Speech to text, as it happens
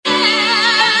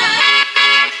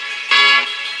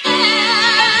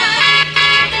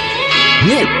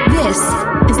This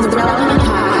is the Relevant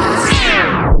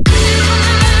Podcast.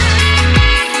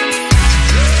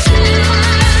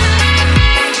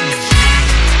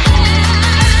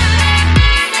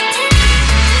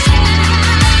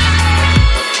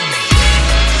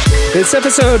 It's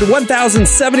episode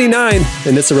 1079,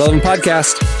 and it's a Relevant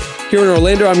Podcast. Here in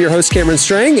Orlando, I'm your host, Cameron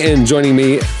Strang, and joining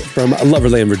me from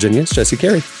Loverland, Virginia, is Jesse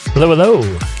Carey. Hello, hello.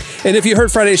 And if you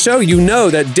heard Friday's show, you know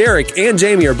that Derek and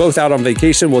Jamie are both out on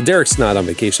vacation. Well, Derek's not on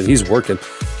vacation. He's working.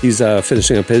 He's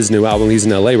finishing up his new album. He's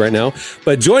in LA right now.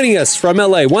 But joining us from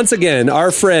LA, once again,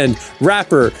 our friend,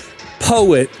 rapper,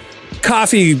 poet,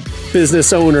 coffee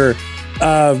business owner,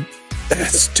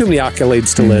 it's too many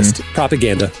accolades to list.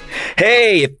 Propaganda.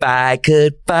 Hey, if I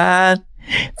could find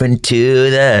from to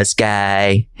the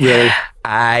sky, Really?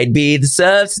 I'd be the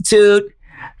substitute,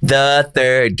 the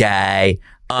third guy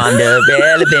on the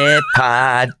Relevant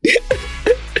Pod.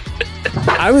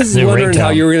 I was The wondering how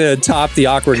ringtone. you were going to top the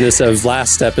awkwardness of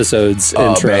last episode's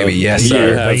intro. baby, yes, You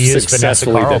sir. have But you used Vanessa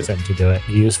successfully did it. Carlton to do it.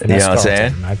 You used Vanessa know what I'm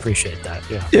Carlton. saying? I appreciate that.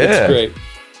 Yeah. Yeah. Great.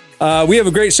 We have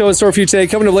a great show in store for you today.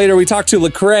 Coming up later, we talk to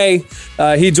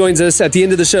Lecrae. He joins us at the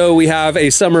end of the show. We have a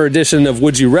summer edition of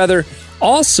Would You Rather.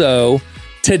 Also,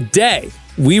 today,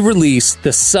 we release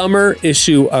the summer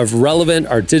issue of Relevant.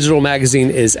 Our digital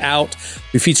magazine is out.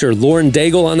 We feature Lauren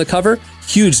Daigle on the cover.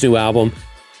 Huge new album.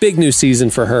 Big new season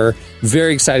for her.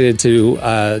 Very excited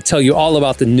to tell you all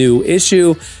about the new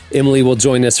issue. Emily will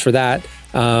join us for that.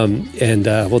 And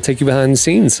we'll take you behind the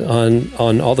scenes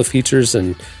on all the features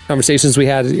and conversations we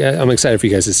had. I'm excited for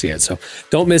you guys to see it. So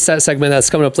don't miss that segment. That's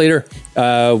coming up later.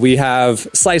 We have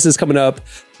slices coming up.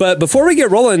 But before we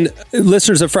get rolling,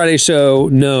 listeners of Friday's show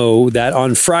know that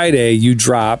on Friday you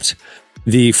dropped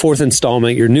the fourth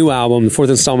installment, your new album, the fourth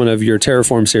installment of your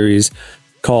Terraform series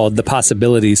called The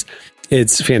Possibilities.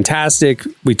 It's fantastic.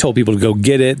 We told people to go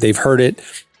get it. They've heard it.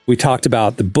 We talked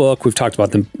about the book. We've talked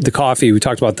about the coffee. We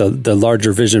talked about the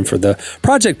larger vision for the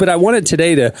project. But I wanted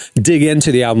today to dig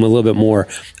into the album a little bit more.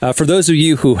 For those of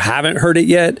you who haven't heard it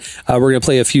yet, we're going to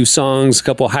play a few songs, a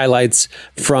couple highlights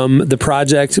from the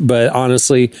project. But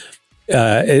honestly,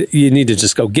 you need to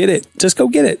just go get it. Just go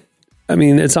get it. I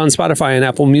mean, it's on Spotify and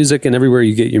Apple Music and everywhere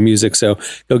you get your music. So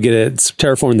go get it. It's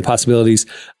Terraform the Possibilities.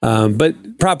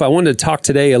 But Prop, I wanted to talk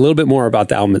today a little bit more about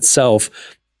the album itself.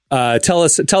 Tell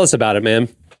us about it, man.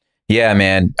 Yeah,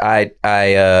 man. I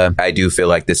do feel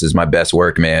like this is my best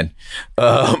work, man.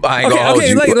 I ain't gonna hold Okay,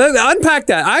 you. like, unpack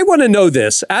that. I want to know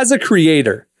this. As a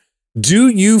creator, do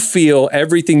you feel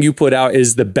everything you put out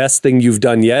is the best thing you've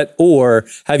done yet? Or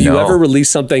have you No. ever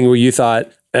released something where you thought,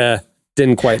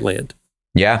 didn't quite land?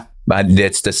 Yeah.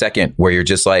 It's the second where you're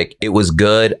just like, it was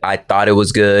good. I thought it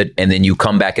was good. And then you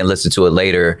come back and listen to it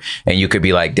later and you could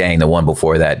be like, dang, the one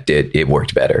before that it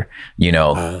worked better. You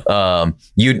know,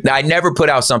 I never put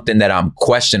out something that I'm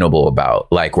questionable about,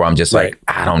 like where I'm just like,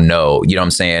 I don't know. You know what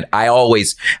I'm saying? I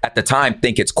always at the time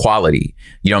think it's quality,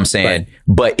 you know what I'm saying? Right.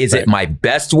 But is it my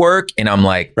best work? And I'm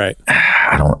like, Right.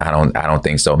 I don't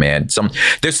think so, man.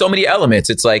 There's so many elements.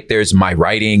 It's like, there's my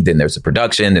writing, then there's the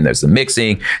production, then there's the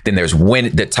mixing, then there's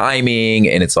the timing.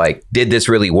 And it's like, did this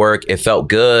really work? It felt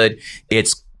good.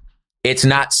 It's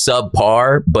not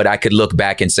subpar, but I could look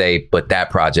back and say, but that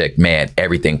project, man,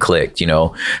 everything clicked, you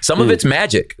know? Some of it's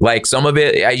magic. Like some of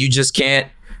it, you just can't,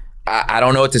 I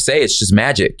don't know what to say. It's just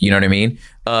magic. You know what I mean?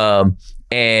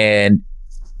 And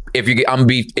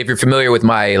if you're familiar with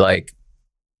my like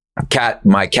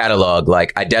my catalog,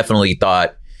 like I definitely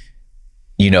thought,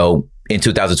 you know, in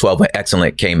 2012 when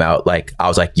Excellent came out, like I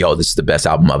was like, yo, this is the best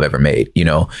album I've ever made, you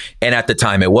know? And at the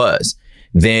time it was.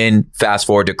 Then fast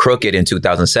forward to Crooked in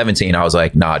 2017, I was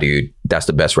like, nah, dude, that's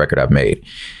the best record I've made.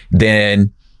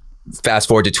 Then fast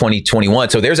forward to 2021.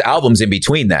 So there's albums in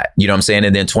between that, you know what I'm saying?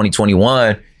 And then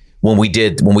 2021, when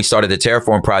we started the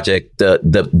Terraform project,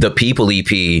 the People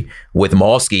EP with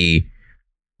Malski,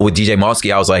 with DJ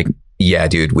Malski, I was like, yeah,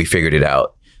 dude, we figured it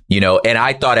out, you know? And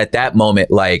I thought at that moment,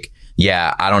 like,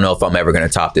 yeah, I don't know if I'm ever going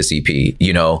to top this EP,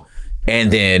 you know?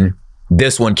 And then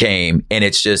this one came and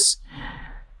it's just,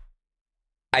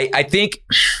 I think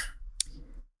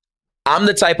I'm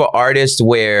the type of artist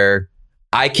where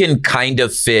I can kind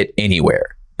of fit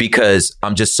anywhere because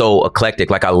I'm just so eclectic.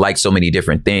 Like I like so many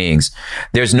different things.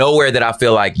 There's nowhere that I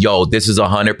feel like, yo, this is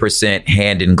 100%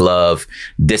 hand in glove.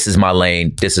 This is my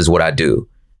lane. This is what I do.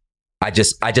 I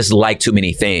just like too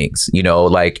many things, you know,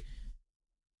 like,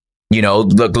 you know,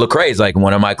 Lecrae is like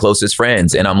one of my closest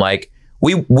friends. And I'm like,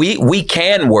 we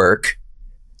can work,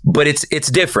 but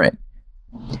it's different.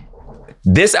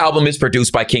 This album is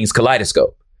produced by King's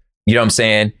Kaleidoscope. You know what I'm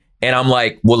saying? And I'm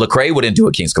like, well, Lecrae wouldn't do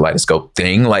a King's Kaleidoscope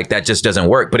thing. Like that just doesn't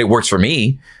work, but it works for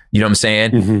me. You know what I'm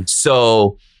saying? Mm-hmm.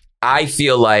 So I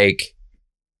feel like,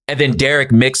 and then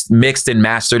Derek mixed and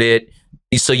mastered it.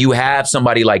 So you have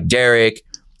somebody like Derek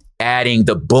adding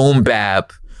the boom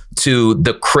bap to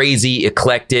the crazy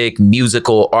eclectic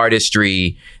musical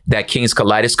artistry that King's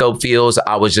Kaleidoscope feels.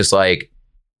 I was just like,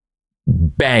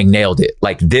 bang, nailed it.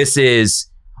 Like, this is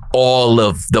all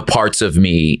of the parts of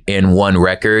me in one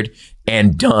record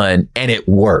and done, and it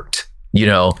worked, you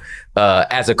know,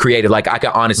 as a creative. Like, I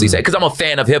can honestly say, because I'm a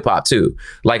fan of hip hop too.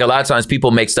 Like, a lot of times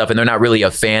people make stuff and they're not really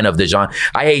a fan of the genre.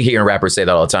 I hate hearing rappers say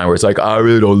that all the time, where it's like, I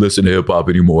really don't listen to hip hop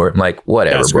anymore. I'm like,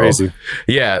 whatever, That's bro. crazy.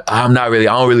 Yeah, I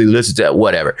don't really listen to that,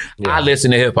 whatever. Yeah. I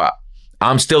listen to hip hop.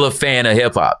 I'm still a fan of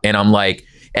hip hop. And I'm like,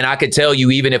 and I could tell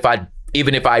you, even if I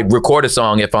record a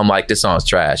song, if I'm like, this song's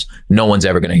trash, no one's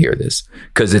ever going to hear this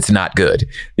because it's not good.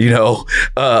 You know,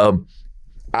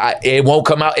 it won't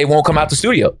come out. It won't come out the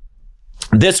studio.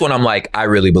 This one, I'm like, I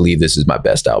really believe this is my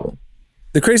best album.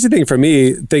 The crazy thing for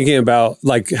me, thinking about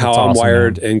like how That's I'm awesome,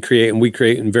 wired man. and we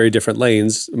create in very different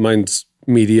lanes. Mine's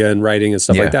media and writing and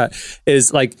stuff like that.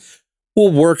 Is like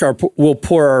we'll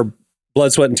pour our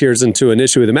blood, sweat, and tears into an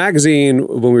issue of the magazine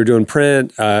when we were doing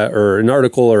print or an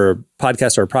article or a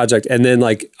podcast or a project, and then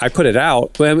like I put it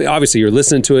out. Well, I mean, obviously, you're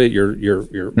listening to it, you're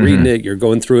reading it, you're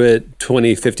going through it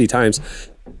 20, 50 times.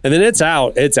 And then it's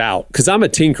out because I'm a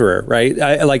tinkerer, right?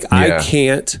 I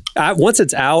can't, once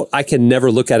it's out, I can never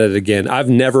look at it again. I've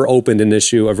never opened an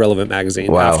issue of Relevant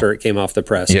Magazine after it came off the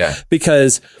press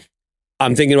because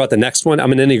I'm thinking about the next one.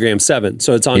 I'm an Enneagram 7,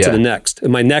 so it's on to the next.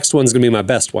 And my next one's going to be my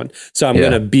best one. So I'm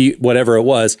going to beat whatever it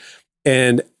was.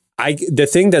 And the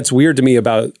thing that's weird to me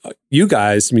about you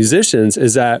guys, musicians,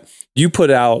 is that you put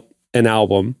out an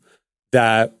album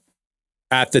that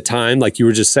at the time, like you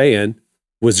were just saying,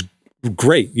 was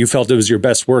great. You felt it was your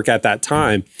best work at that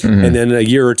time. And then a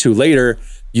year or two later,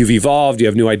 you've evolved, you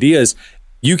have new ideas.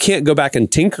 You can't go back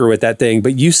and tinker with that thing,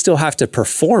 but you still have to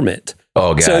perform it.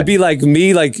 Oh, God. So it'd be like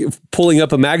me, like pulling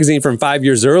up a magazine from 5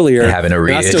 years earlier. Having to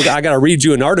read it. I got to read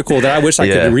you an article that I wish I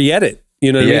could re-edit.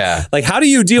 You know what I mean? Like, how do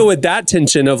you deal with that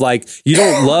tension of like, you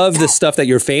don't love the stuff that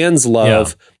your fans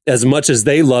love as much as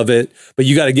they love it, but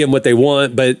you got to give them what they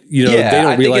want, but you know, they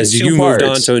don't realize you moved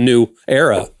on to a new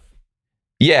era.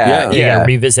 Yeah.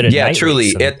 Revisit it. Yeah,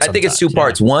 truly. I think it's two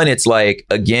parts. One, it's like,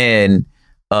 again,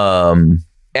 once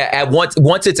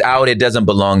it's out, it doesn't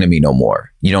belong to me no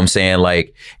more. You know what I'm saying?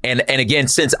 Like, and again,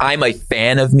 since I'm a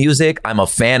fan of music, I'm a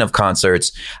fan of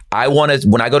concerts.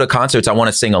 When I go to concerts, I want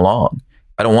to sing along.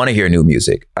 I don't want to hear new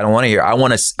music. I want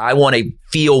to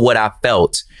feel what I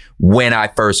felt when I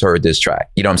first heard this track.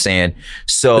 You know what I'm saying?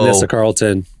 So Vanessa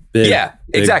Carlton. Big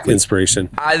exactly. Inspiration.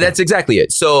 That's exactly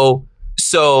it. So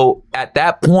at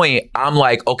that point, I'm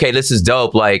like, okay, this is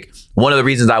dope. Like, one of the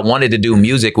reasons I wanted to do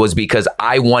music was because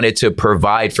I wanted to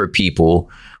provide for people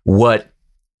what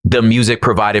the music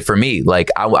provided for me. Like,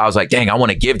 I was like, dang, I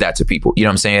want to give that to people. You know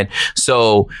what I'm saying?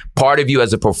 So part of you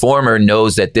as a performer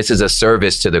knows that this is a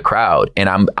service to the crowd, and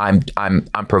I'm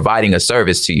providing a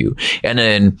service to you. And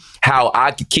then how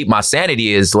I keep my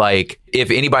sanity is like,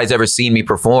 if anybody's ever seen me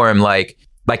perform, like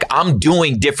I'm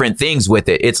doing different things with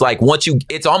it. It's like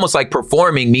it's almost like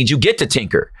performing means you get to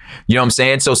tinker. You know what I'm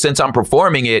saying? So since I'm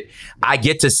performing it, I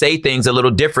get to say things a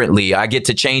little differently. I get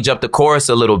to change up the chorus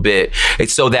a little bit.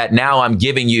 It's so that now I'm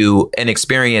giving you an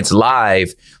experience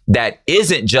live that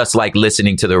isn't just like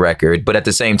listening to the record, but at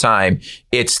the same time,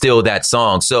 it's still that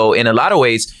song. So in a lot of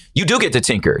ways, you do get to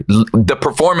tinker. The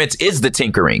performance is the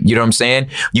tinkering. You know what I'm saying?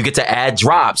 You get to add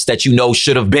drops that you know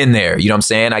should have been there. You know what I'm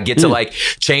saying? I get to like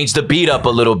change the beat up a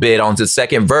little bit on the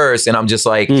second verse. And I'm just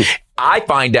like, I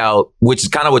find out, which is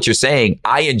kind of what you're saying,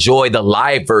 I enjoy the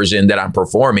live version that I'm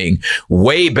performing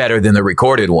way better than the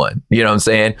recorded one. You know what I'm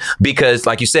saying? Because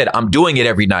like you said, I'm doing it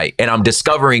every night and I'm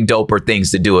discovering doper things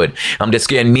to do it. I'm just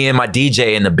getting, me and my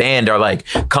DJ and the band are like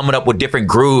coming up with different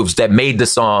grooves that made the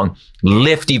song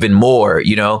lift even more,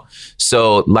 you know?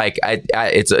 So like I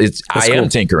am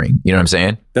tinkering, you know what I'm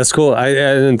saying? That's cool. I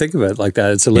didn't think of it like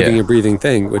that. It's a living and breathing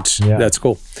thing, which that's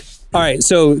cool. All right,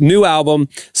 so new album,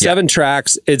 7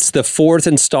 tracks. It's the 4th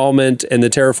installment in the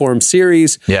Terraform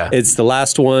series. Yeah. It's the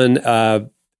last one and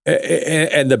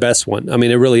the best one. I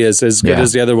mean, it really is as good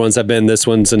as the other ones have been. This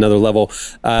one's another level.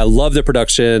 Love the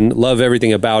production, love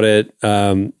everything about it.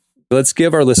 Let's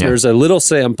give our listeners a little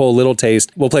sample, little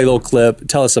taste. We'll play a little clip.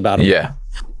 Tell us about it. Yeah.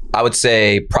 I would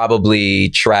say probably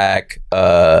track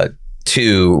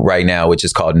 2 right now, which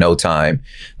is called No Time.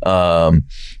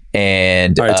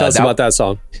 And all right, tell us about that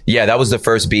song. Yeah, that was the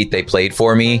first beat they played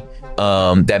for me.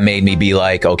 That made me be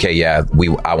like, okay, I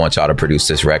want y'all to produce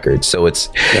this record. So it's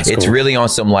cool. Really on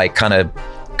some like kind of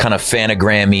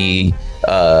fanogrammy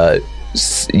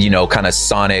kind of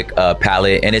sonic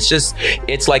palette. And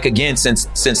it's like, again,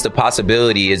 since the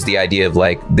possibility is the idea of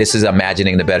like, this is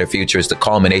imagining the better future, is the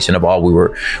culmination of all we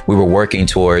were working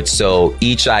towards. So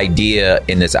each idea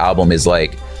in this album is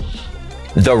like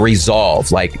the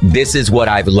resolve, like, this is what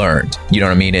I've learned, you know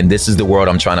what I mean? And this is the world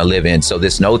I'm trying to live in. So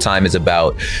this No Time is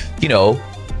about,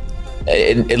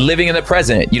 living in the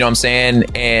present, you know what I'm saying?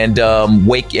 And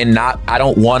I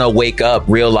don't want to wake up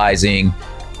realizing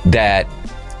that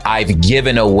I've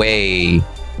given away,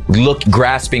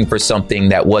 grasping for something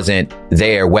that wasn't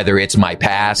there, whether it's my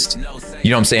past, you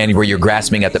know what I'm saying, where you're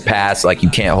grasping at the past, like you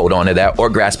can't hold on to that, or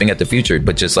grasping at the future,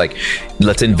 but just like,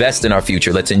 let's invest in our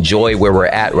future. Let's enjoy where we're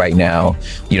at right now,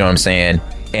 you know what I'm saying,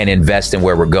 and invest in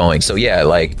where we're going. So yeah,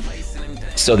 like,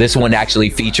 so this one actually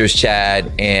features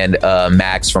Chad and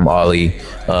Max from Ollie.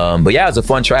 But yeah, it's a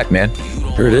fun track, man.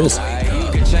 Here it is.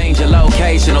 Change your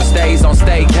location or stays on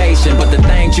staycation, but the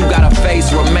things you gotta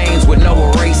face remains with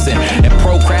no erasing. And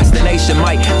procrastination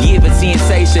might give a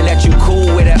sensation that you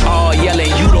cool with it all, yelling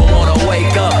you don't wanna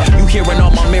wake up. You hearing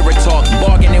all my mirror talk,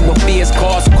 bargaining with fears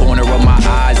cost. Corner of my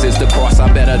eyes is the cross I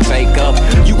better take up.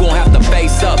 You gon' have to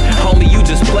face up, homie. You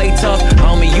just play tough,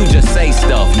 homie. You just say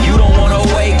stuff. You don't wanna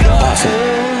wake up. Awesome.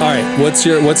 All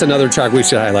right, what's another track we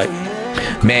should highlight?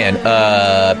 Man,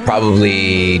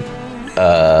 probably.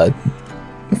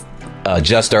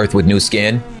 Just Earth with New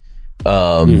Skin.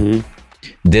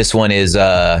 This one is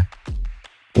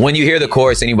when you hear the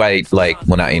chorus,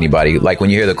 not anybody, like when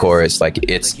you hear the chorus, like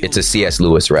it's a C.S.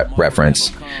 Lewis reference.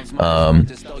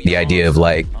 The idea of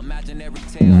like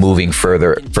moving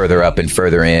further up and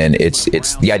further in.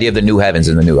 It's the idea of the new heavens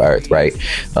and the new earth, right?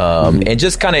 And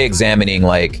just kind of examining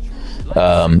like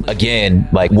again,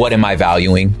 like, what am I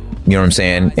valuing? You know what I'm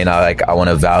saying? And I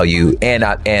want to value, and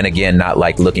again, not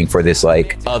like looking for this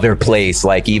like other place,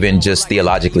 like even just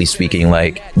theologically speaking,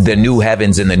 like the new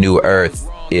heavens and the new earth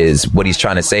is what he's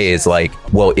trying to say is like,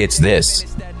 well, it's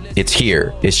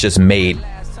here. It's just made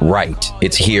right.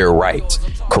 It's here, right.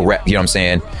 Correct. You know what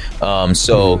I'm saying?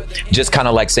 So just kind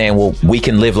of like saying, well, we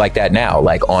can live like that now,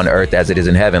 like on earth as it is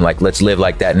in heaven. Like, let's live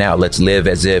like that now. Let's live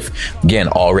as if, again,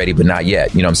 already, but not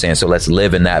yet. You know what I'm saying? So let's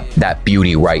live in that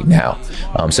beauty right now.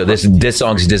 So this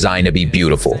song's designed to be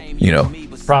beautiful, you know?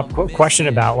 Question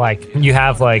about like, you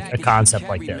have like a concept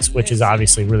like this, which is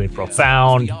obviously really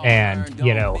profound, and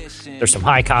there's some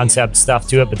high concept stuff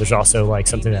to it, but there's also like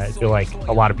something that I feel like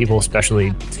a lot of people,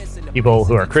 especially people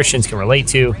who are Christians, can relate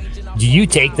to. Do you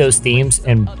take those themes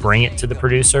and bring it to the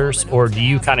producers, or do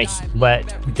you kind of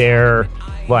let their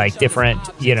like different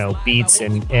beats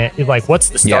and like, what's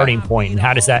the starting point, and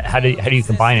how do you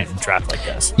combine it in a track like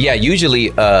this? Yeah,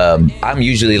 usually I'm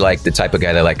usually like the type of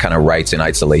guy that like kind of writes in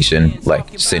isolation,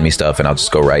 like send me stuff and I'll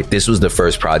just go write. This was the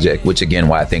first project, which again,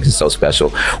 why I think is so special,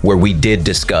 where we did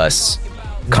discuss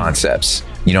concepts.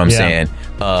 You know what I'm saying?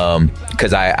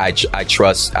 Because I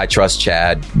trust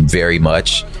Chad very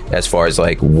much as far as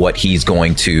like what he's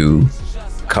going to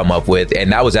come up with,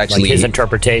 and that was actually like his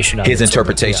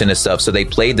interpretation of stuff. So they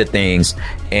played the things,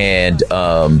 and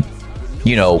part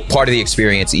of the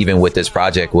experience even with this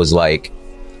project was like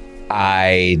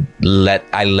I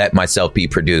let myself be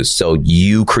produced. So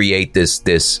you create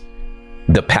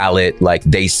the palette, like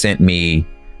they sent me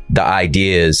the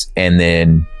ideas, and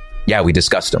then we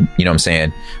discussed them, you know what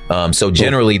I'm saying? So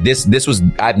generally this was,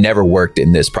 I've never worked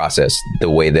in this process the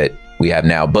way that we have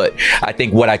now, but I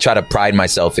think what I try to pride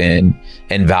myself in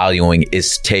and valuing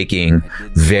is taking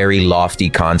very lofty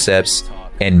concepts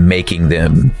and making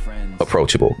them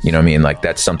approachable. You know what I mean? Like,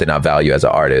 that's something I value as an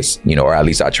artist, or at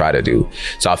least I try to do.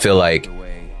 So I feel like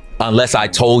unless I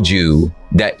told you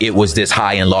that it was this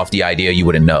high and lofty idea, you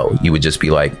wouldn't know. You would just be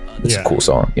like, it's a cool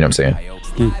song. You know what I'm saying?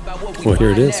 Well,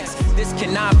 here it is. This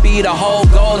cannot be the whole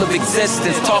goal of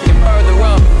existence. Talking further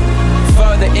up,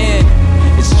 further in,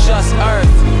 it's just earth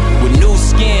with new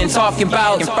skin. Talking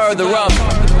about further up,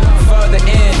 further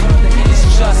in,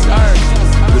 it's just earth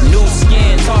with new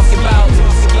skin. Talking about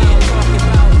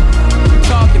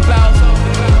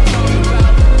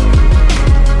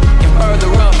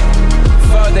further up,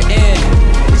 further in,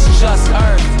 it's just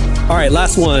earth. All right,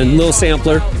 last one, little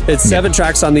sampler. It's 7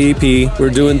 tracks on the EP. We're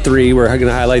doing 3. We're going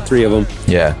to highlight 3 of them.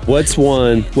 Yeah. What's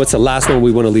the last one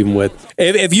we want to leave them with?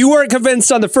 If you weren't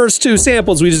convinced on the first 2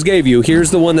 samples we just gave you, here's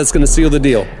the one that's going to seal the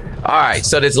deal. All right,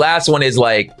 so this last one is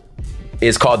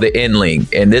called The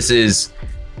Endling, and this is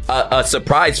a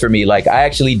surprise for me. Like, I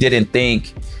actually didn't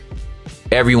think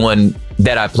everyone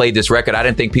that I played this record, I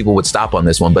didn't think people would stop on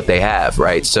this one, but they have,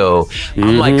 right? So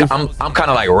I'm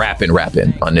kind of like rapping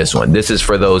on this one. This is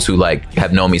for those who like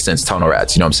have known me since Tonal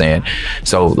Rats, you know what I'm saying?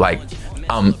 So like,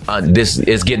 this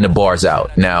is getting the bars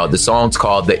out. Now, the song's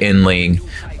called The Endling,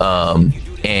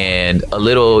 and a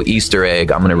little Easter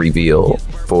egg I'm going to reveal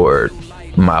for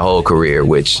my whole career,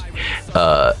 which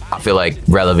I feel like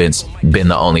Relevant's been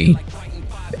the only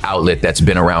outlet that's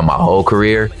been around my whole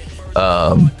career.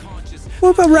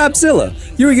 What about Rapzilla?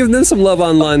 You were giving them some love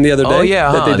online the other day. Oh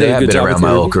yeah, they have been around my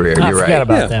whole career. I You're right. forgot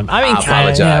about them. I mean, I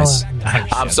apologize.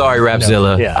 I'm sorry,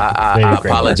 Rapzilla. Yeah, I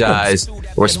apologize.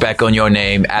 Respect on your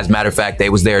name. As a matter of fact, they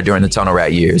was there during the Tunnel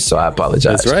Rat years, so I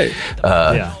apologize. That's right.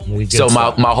 So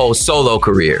my whole solo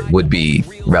career would be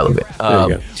Relevant.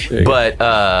 There you go.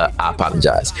 I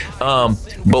apologize.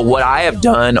 But what I have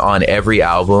done on every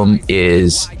album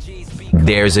is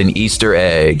there's an Easter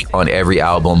egg on every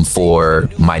album for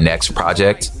my next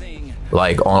project.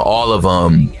 Like on all of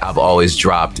them, I've always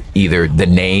dropped either the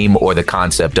name or the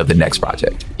concept of the next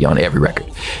project on every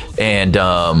record. And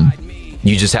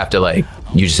you just have to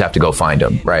go find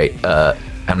them, right?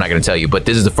 I'm not going to tell you, but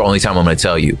this is the only time I'm going to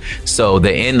tell you. So The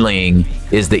Endling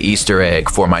is the Easter egg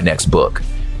for my next book.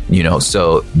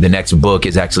 So the next book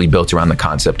is actually built around the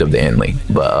concept of the Endling.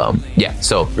 But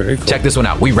so Very cool. Check this one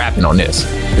out. We rapping on this.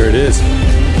 Here it is.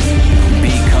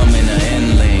 Becoming an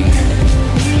endling.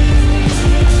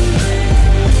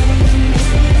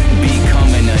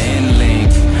 Becoming an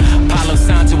endling. Palo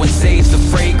Santo and sage the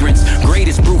fragrance.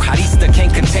 Greatest brujarista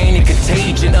can't contain the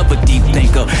contagion of a deep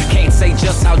thinker. Can't say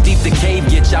just how deep the cave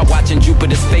gets. Y'all watching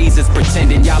Jupiter's phases,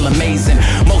 pretending y'all amazing.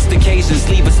 Most occasions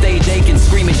leave a stage aching,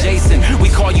 screaming Jason. We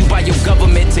call you by your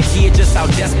government to hear just how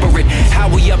desperate. How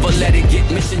we ever let it get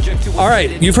mission drift to. All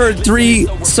right, you've heard 3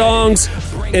 songs.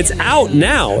 It's out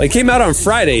now. It came out on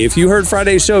Friday. If you heard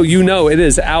Friday's show, you know it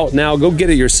is out now. Go get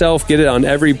it yourself. Get it on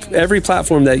every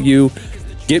platform that you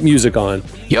get music on.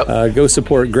 Yep. Go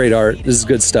support great art. This is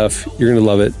good stuff. You're going to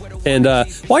love it. And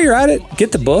while you're at it,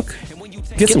 get the book.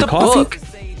 Get some coffee. Book.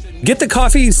 Get the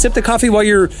coffee, sip the coffee while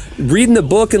you're reading the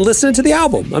book and listening to the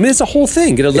album. I mean, it's a whole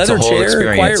thing. Get a leather chair,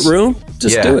 experience. quiet room.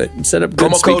 Just do it. Set up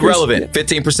good Promo code speakers. Relevant,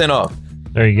 15% off.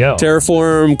 There you go.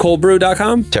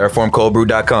 TerraformColdBrew.com.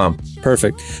 TerraformColdBrew.com.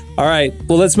 Perfect. All right.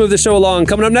 Well, let's move the show along.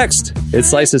 Coming up next, it's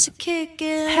Slices.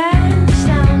 Kicking hands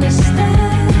down the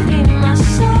stair in my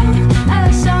soul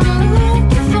as I'm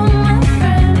looking for my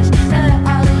friends that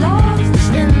I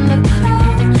lost in the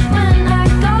crowd when I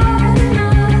got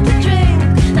another drink.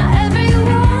 Now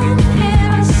everyone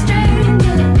here are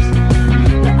strangers,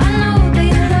 but I know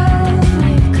they love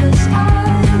me 'cause I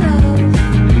love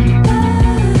her.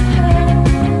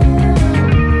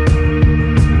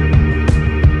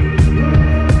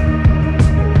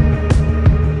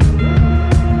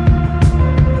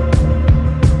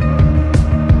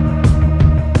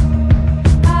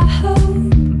 I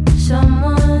hope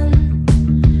someone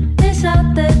is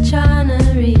out there trying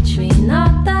to reach me,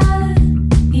 not that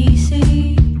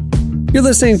easy. You're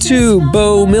listening to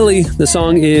Bo Millie. The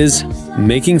song is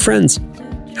Making Friends.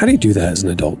 How do you do that as an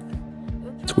adult?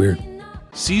 It's weird.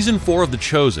 Season 4 of The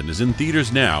Chosen is in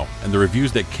theaters now, and the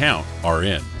reviews that count are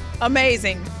in.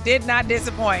 Amazing. Did not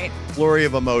disappoint. Flurry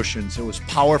of emotions. It was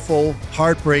powerful,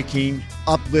 heartbreaking,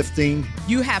 uplifting.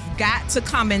 You have got to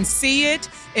come and see it.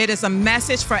 It is a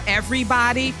message for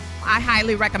everybody. I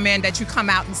highly recommend that you come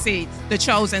out and see The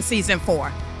Chosen Season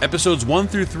 4. Episodes 1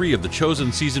 through 3 of The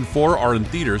Chosen Season 4 are in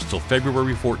theaters till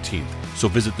February 14th. So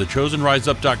visit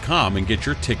thechosenriseup.com and get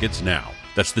your tickets now.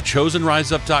 That's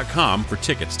thechosenriseup.com for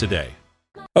tickets today.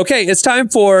 Okay, it's time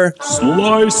for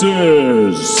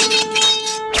Slices.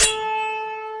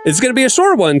 It's going to be a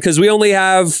short one because we only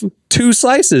have 2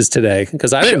 slices today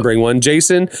because I didn't bring one.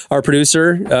 Jason, our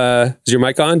producer, is your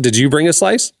mic on? Did you bring a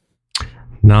slice?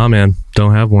 Nah, man,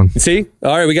 don't have one. See?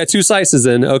 All right, we got 2 slices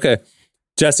then. Okay.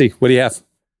 Jesse, what do you have?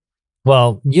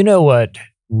 Well, you know what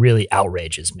really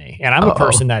outrages me? And I'm a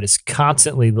person that is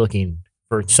constantly looking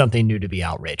for something new to be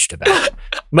outraged about.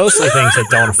 Mostly things that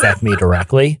don't affect me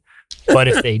directly. But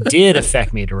if they did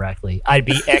affect me directly, I'd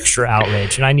be extra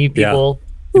outraged. And I need people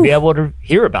to be able to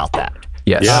hear about that.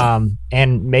 Yes.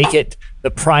 And make it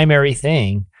the primary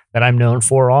thing that I'm known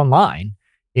for online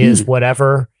is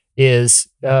whatever is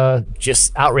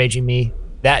just outraging me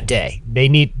that day.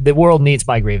 The world needs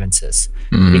my grievances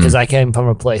because I came from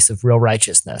a place of real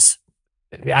righteousness.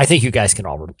 I think you guys can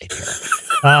all relate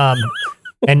here.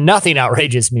 And nothing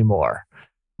outrages me more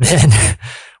than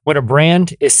when a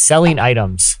brand is selling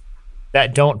items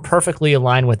that don't perfectly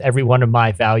align with every one of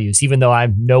my values, even though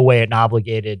I'm no way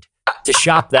obligated to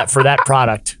shop that for that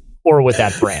product or with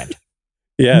that brand.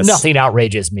 Yes. Nothing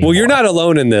outrages me. Well, you're more. not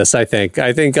alone in this, I think.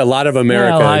 I think a lot of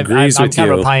America agrees I'm with kind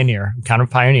you. of a pioneer.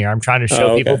 I'm trying to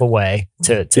show people the way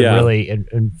to really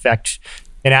infect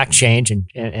enact change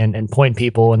and point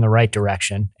people in the right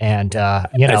direction. And, I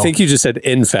think you just said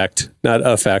infect, not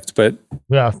affect, but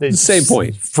same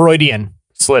point. Freudian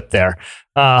slip there.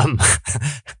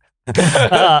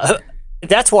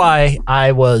 That's why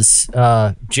I was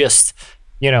just,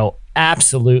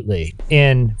 absolutely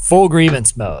in full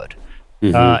grievance mode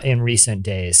in recent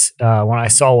days when I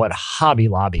saw what Hobby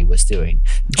Lobby was doing.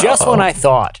 Just when I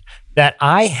thought that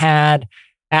I had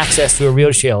access to a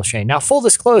real sale chain. Now, full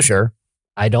disclosure,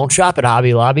 I don't shop at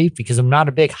Hobby Lobby because I'm not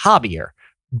a big hobbyer.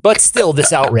 But still,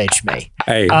 this outraged me.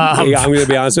 Hey, I'm going to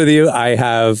be honest with you. I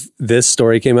have this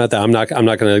story came out that I'm not going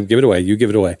to give it away. You give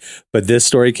it away. But this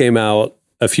story came out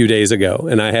a few days ago,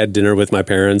 and I had dinner with my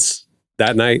parents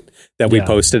that night that we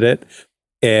posted it,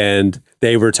 and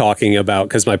they were talking about,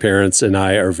 because my parents and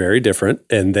I are very different,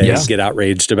 and they get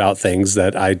outraged about things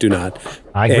that I do not.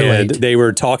 I and relate. they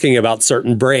were talking about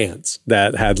certain brands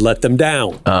that had let them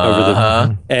down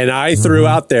and I threw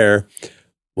out there,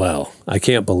 well, I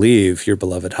can't believe your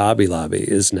beloved Hobby Lobby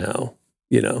is now,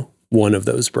 one of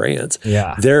those brands.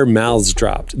 Yeah. Their mouths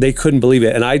dropped. They couldn't believe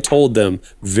it. And I told them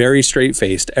very straight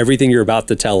faced, everything you're about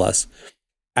to tell us,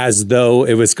 as though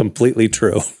it was completely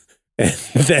true. And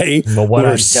they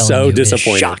were so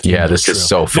disappointed. Yeah, this is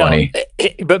so funny.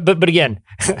 No, but again,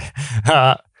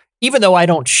 even though I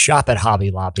don't shop at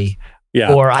Hobby Lobby,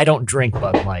 or I don't drink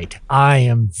Bud Light, I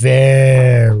am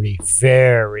very,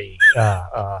 very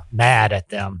mad at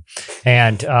them.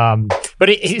 And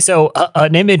so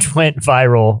an image went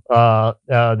viral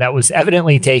that was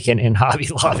evidently taken in Hobby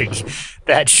Lobby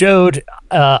that showed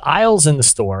aisles in the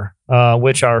store,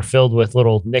 which are filled with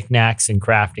little knickknacks and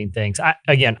crafting things.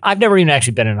 I've never even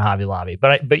actually been in a Hobby Lobby,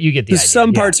 but you get the idea.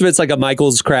 Some parts of it's like a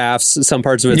Michael's Crafts. Some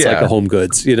parts of it's like a Home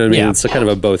Goods. You know what I mean? It's kind of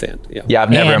a both end. Yeah, I've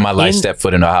never in my life stepped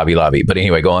foot in a Hobby Lobby. But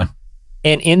anyway, go on.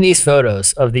 And in these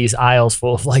photos of these aisles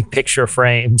full of like picture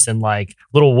frames and like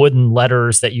little wooden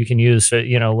letters that you can use for,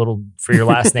 little for your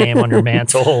last name on your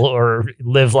mantle, or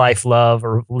live, life, love,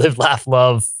 or live, laugh,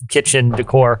 love kitchen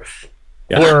decor,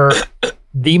 were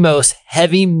the most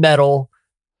heavy metal,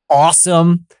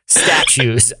 awesome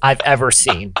statues I've ever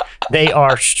seen. They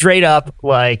are straight up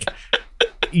like,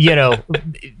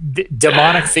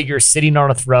 demonic figures sitting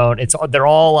on a throne. They're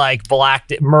all like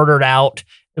murdered out,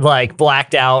 like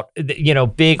blacked out,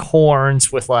 big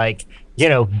horns with like,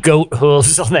 goat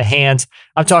hooves on the hands.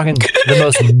 I'm talking the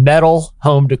most metal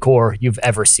home decor you've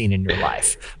ever seen in your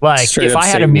life. Like if I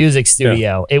had a music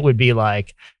studio, it would be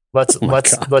like, let's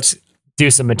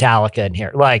do some Metallica in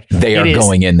here. Like they are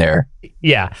going in there.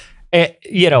 Yeah.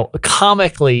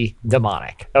 Comically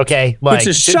demonic. Okay. Like, which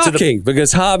is shocking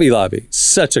because Hobby Lobby,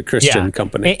 such a Christian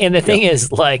company. And the thing is,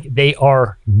 like, they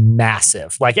are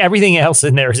massive. Like everything else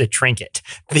in there is a trinket.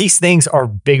 These things are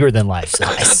bigger than life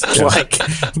size. Like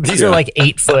these are like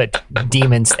 8-foot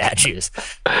demon statues.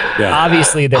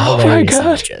 Obviously they're hilarious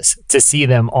images to see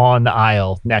them on the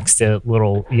aisle next to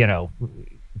little,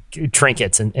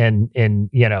 trinkets and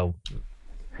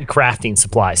crafting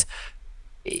supplies.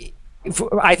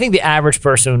 I think the average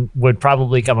person would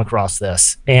probably come across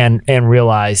this and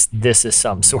realize this is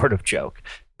some sort of joke.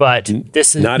 But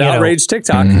this is not outrage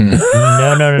TikTok.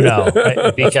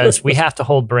 No, because we have to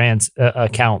hold brands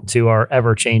account to our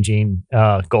ever changing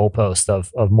goalpost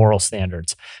of moral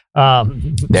standards.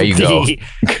 There you go.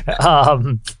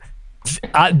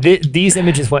 These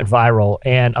images went viral,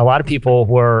 and a lot of people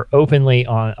were openly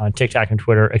on TikTok and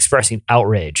Twitter expressing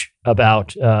outrage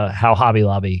about how Hobby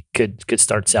Lobby could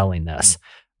start selling this.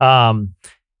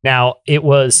 Now, it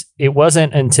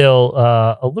wasn't until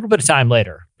a little bit of time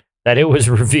later that it was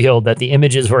revealed that the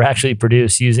images were actually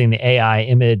produced using the AI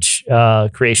image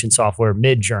creation software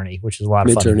Midjourney, which is a lot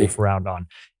of fun to goof around on,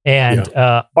 and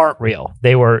aren't real.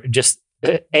 They were just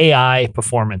AI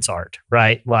performance art,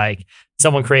 right? Like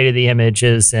someone created the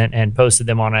images and posted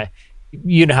them on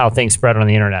how things spread on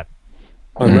the internet.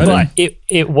 On Reddit. But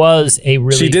it was a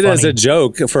really she did funny, it as a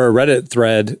joke for a Reddit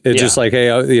thread. It's just like,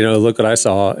 hey, look what I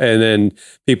saw. And then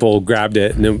people grabbed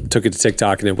it and then took it to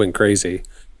TikTok and it went crazy.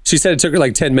 She said it took her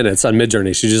like 10 minutes on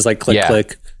Midjourney. She just like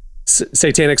click,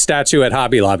 satanic statue at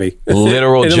Hobby Lobby.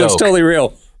 Literal and joke. It looks totally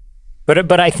real.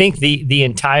 But I think the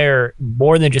entire,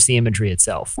 more than just the imagery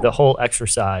itself, the whole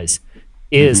exercise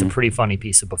is a pretty funny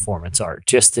piece of performance art,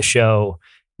 just to show,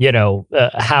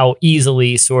 how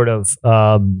easily sort of,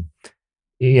 I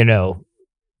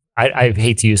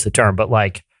hate to use the term, but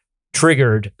like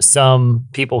triggered some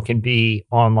people can be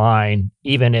online,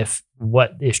 even if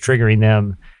what is triggering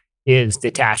them is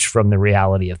detached from the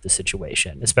reality of the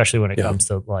situation, especially when it comes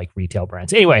to like retail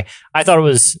brands. Anyway, I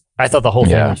thought the whole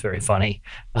thing was very funny.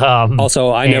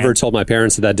 Also, I never told my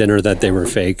parents at that dinner that they were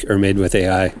fake or made with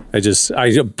AI. I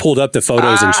pulled up the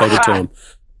photos and showed it to them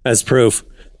as proof.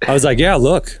 I was like, yeah,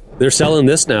 look, they're selling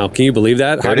this now. Can you believe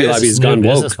that? Hobby Lobby's gone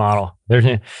woke. Business model.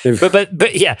 But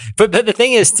the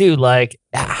thing is too, like,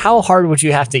 how hard would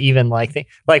you have to even think,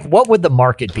 like, what would the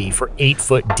market be for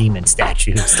 8-foot demon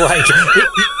statues? Like,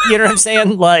 you know what I'm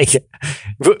saying? Like,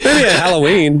 maybe at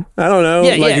Halloween. I don't know.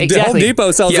 Exactly. Home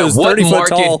Depot sells those 30-foot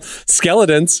tall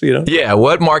skeletons. Yeah.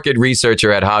 What market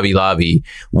researcher at Hobby Lobby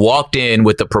walked in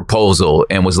with a proposal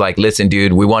and was like, "Listen,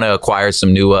 dude, we want to acquire some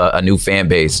a new fan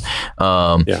base,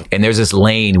 and there's this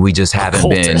lane we just haven't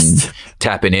been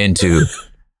tapping into."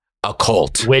 A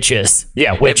cult. Witches.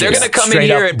 Yeah, witches. If they're going to come in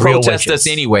here and protest us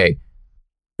anyway.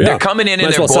 They're coming in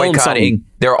and they're boycotting.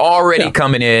 They're already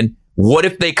coming in. What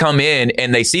if they come in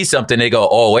and they see something, they go,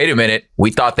 "Oh, wait a minute.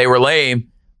 We thought they were lame.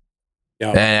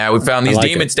 And we found these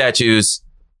demon statues."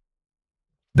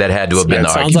 That had to have been the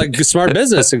argument. Sounds like smart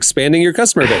business, expanding your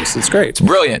customer base. It's great. It's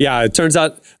brilliant. Yeah, it turns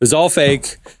out it was all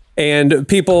fake. And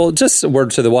people, just a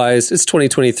word to the wise, it's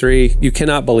 2023. You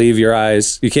cannot believe your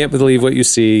eyes. You can't believe what you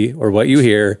see or what you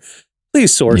hear.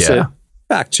 Please source it.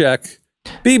 Fact check.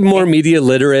 Be more media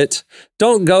literate.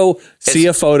 Don't go see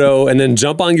a photo and then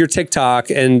jump on your TikTok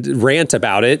and rant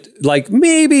about it. Like,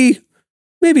 maybe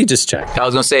just check. I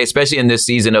was going to say, especially in this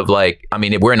season of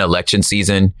we're in election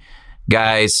season,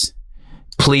 guys,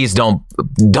 please don't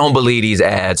believe these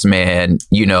ads, man,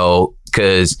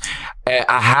 because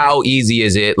how easy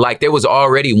is it? Like, there was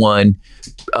already one,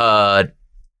 passed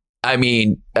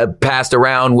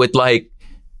around with like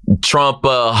Trump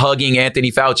hugging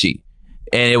Anthony Fauci.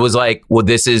 And it was like, well,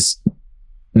 this is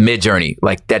Mid-Journey.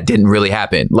 Like, that didn't really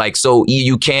happen. Like, so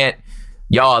you can't,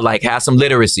 y'all, like, have some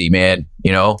literacy, man,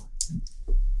 Well,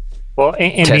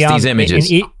 and test beyond, these images.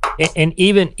 And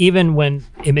even when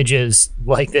images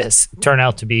like this turn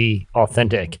out to be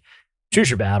authentic, choose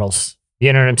your battles.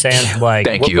 You know what I'm saying? Like,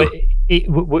 thank you.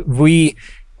 We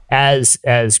as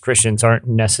Christians aren't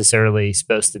necessarily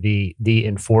supposed to be the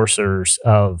enforcers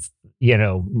of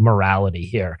morality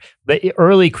here. But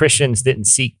early Christians didn't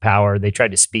seek power; they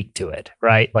tried to speak to it.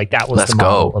 Right? Like, that was the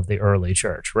model of the early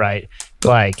church. Right?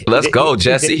 Like, let's go,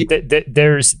 Jesse.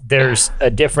 There's a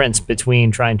difference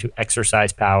between trying to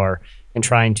exercise power and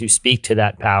trying to speak to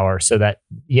that power, so that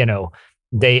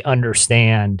they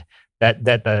understand that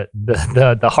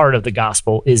the heart of the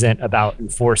gospel isn't about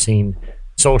enforcing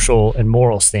social and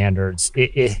moral standards.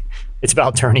 It's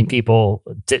about turning people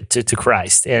to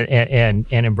Christ and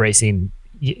embracing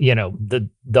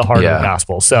the heart of the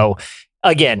gospel. So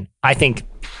again, I think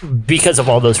because of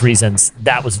all those reasons,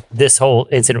 this whole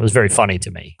incident was very funny to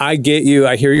me. I get you.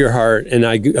 I hear your heart, and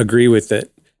I agree with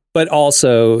it. But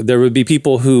also, there would be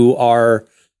people who are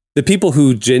the people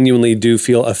who genuinely do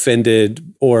feel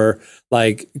offended or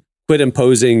like quit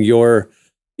imposing your,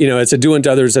 it's a do unto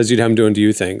others as you'd have them do unto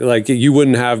you thing. Like, you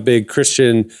wouldn't have big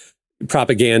Christian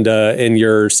propaganda in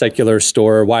your secular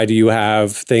store. Why do you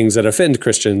have things that offend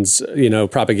Christians,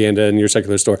 propaganda in your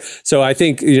secular store? So I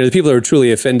think, the people who are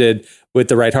truly offended with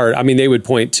the right heart, they would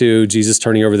point to Jesus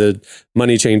turning over the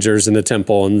money changers in the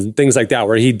temple and things like that,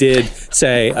 where he did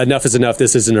say, enough is enough,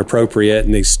 this isn't appropriate.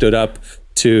 And they stood up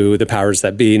to the powers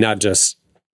that be, not just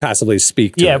passively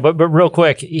speak to it. But real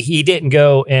quick, he didn't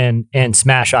go and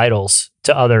smash idols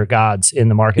to other gods in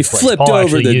the marketplace. He flipped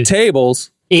over the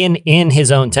tables. In his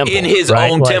own temple. In his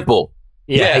own temple.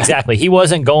 Yeah, exactly. He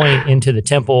wasn't going into the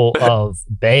temple of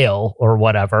Baal or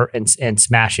whatever and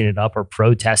smashing it up or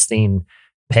protesting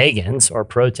pagans or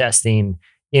protesting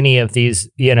any of these,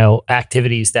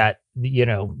 activities that,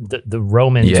 the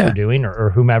Romans were doing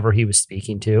or whomever he was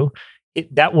speaking to. He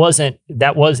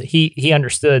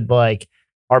understood, like,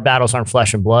 our battles aren't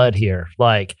flesh and blood here.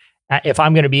 Like, if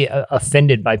I'm going to be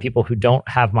offended by people who don't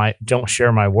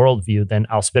share my worldview, then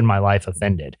I'll spend my life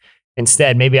offended.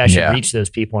 Instead, maybe I should reach those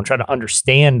people and try to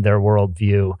understand their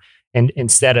worldview, and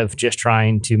instead of just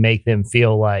trying to make them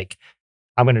feel like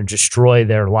I'm going to destroy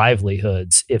their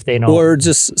livelihoods if they don't. Or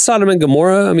just Sodom and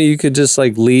Gomorrah. You could just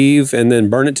like leave and then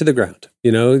burn it to the ground.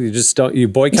 You just you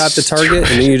boycott the target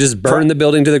and then you just burn the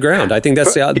building to the ground. I think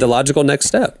that's the logical next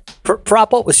step.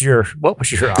 Prop, what was your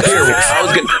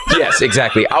observation? Yes,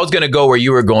 exactly. I was going to go where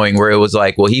you were going, where it was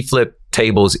like, well, he flipped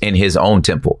tables in his own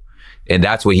temple, and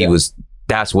that's what he was.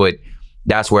 That's where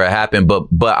it happened.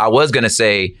 But I was going to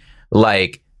say,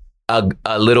 like,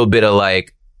 a little bit of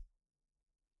like,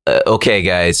 okay,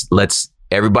 guys, let's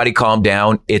everybody calm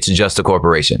down. It's just a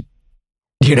corporation,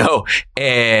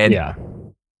 and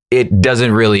it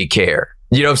doesn't really care.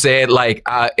 You know what I'm saying? Like,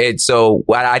 and so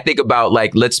when I think about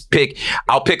like,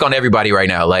 I'll pick on everybody right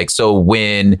now. Like, so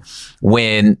when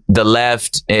the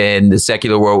left and the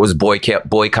secular world was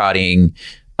boycotting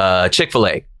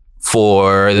Chick-fil-A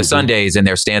for the Sundays and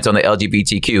their stance on the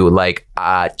LGBTQ, like,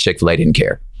 Chick-fil-A didn't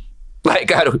care. Like,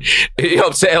 you know what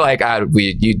I'm saying? Like,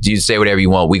 you say whatever you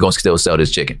want. We gonna still sell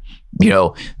this chicken. You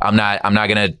know, I'm not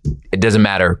gonna, it doesn't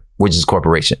matter. We're just a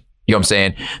corporation. You know what I'm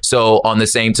saying? So on the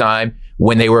same time,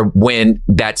 when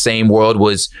that same world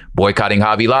was boycotting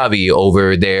Hobby Lobby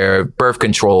over their birth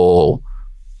control,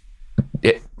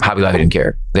 Hobby Lobby didn't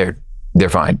care. They're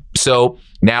fine. So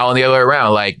now on the other way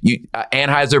around, like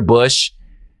Anheuser-Busch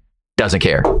doesn't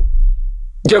care. You know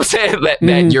what I'm saying?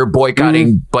 That you're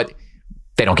boycotting, but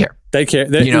they don't care. They care.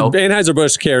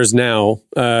 Anheuser-Busch cares now.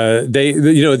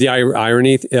 The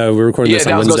irony. We're recording this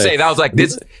on Wednesday. I was gonna say that was like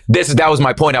that was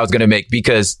my point I was gonna make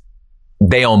because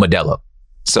they own Modelo.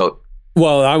 So.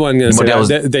 Well, I wasn't going to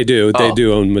say that. They do. They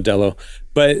do own Modelo.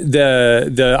 But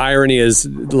the irony is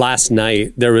last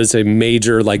night there was a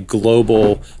major like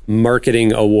global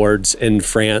marketing awards in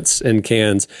France in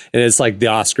Cannes. And it's like the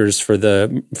Oscars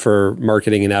for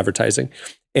marketing and advertising.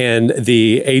 And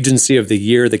the agency of the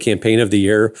year, the campaign of the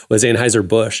year was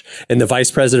Anheuser-Busch. And the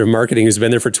vice president of marketing, who's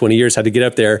been there for 20 years, had to get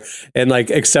up there and like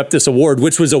accept this award,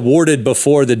 which was awarded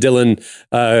before the Dylan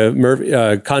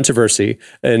controversy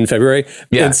in February.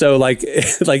 Yeah. And so like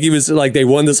he was like, they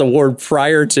won this award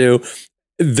prior to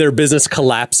their business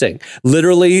collapsing.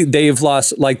 Literally, they've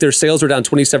lost, like their sales were down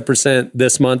 27%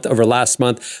 this month over last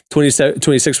month,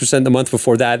 26% the month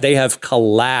before that. They have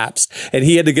collapsed. And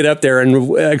he had to get up there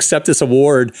and accept this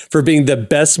award for being the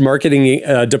best marketing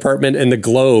department in the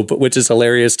globe, which is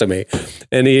hilarious to me.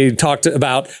 And he talked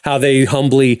about how they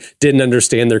humbly didn't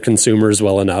understand their consumers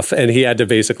well enough. And he had to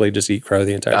basically just eat crow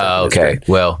the entire time. Okay.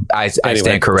 Well, I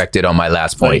stand corrected on my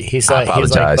last point. I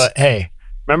apologize. But hey,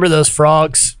 remember those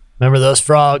frogs? Remember those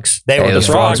frogs? Those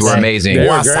frogs were amazing.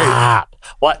 What's up?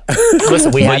 What?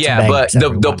 Listen, we had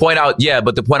the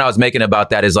point I was making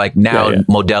about that is like now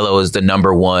Modelo is the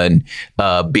number one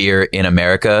beer in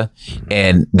America,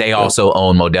 and they also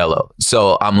own Modelo.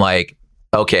 So I'm like,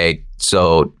 okay,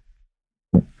 so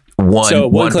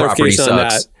one property sucks. On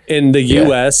that. In the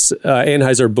U.S.,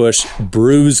 Anheuser-Busch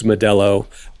brews Modelo,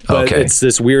 but it's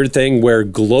this weird thing where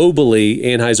globally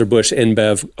Anheuser-Busch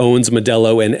InBev owns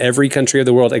Modelo in every country of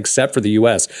the world except for the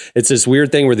U.S. It's this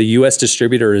weird thing where the U.S.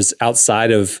 distributor is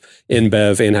outside of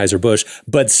InBev, Anheuser-Busch,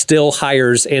 but still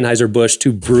hires Anheuser-Busch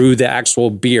to brew the actual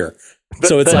beer.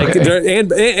 So it's like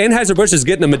Anheuser-Busch is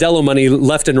getting the Modelo money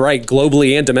left and right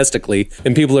globally and domestically,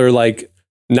 and people are like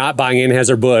not buying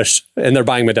Anheuser-Busch and they're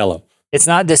buying Modelo. It's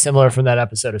not dissimilar from that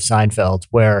episode of Seinfeld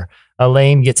where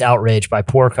Elaine gets outraged by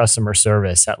poor customer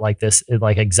service at like this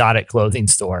like exotic clothing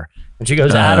store. And she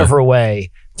goes out of her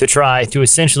way to try to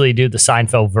essentially do the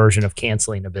Seinfeld version of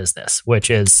canceling a business, which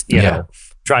is, you know,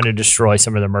 trying to destroy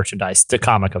some of the merchandise to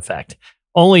comic effect,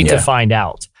 only to find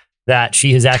out that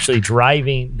she is actually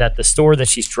that the store that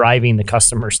she's driving the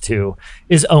customers to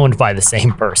is owned by the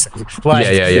same person. Like,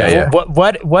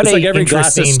 What it's like every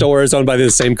glasses store is owned by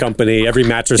the same company. Every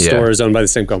mattress store is owned by the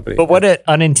same company. But what an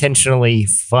unintentionally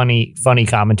funny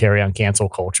commentary on cancel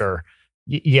culture,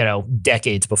 you know,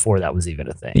 decades before that was even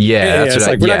a thing. It's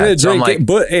like we're not going to drink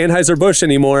Anheuser-Busch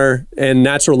anymore, and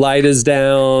Natural Light is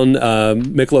down,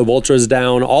 Michelob Ultra is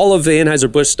down. All of the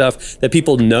Anheuser-Busch stuff that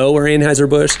people know are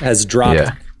Anheuser-Busch has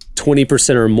dropped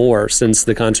 20% or more since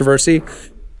the controversy,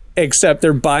 except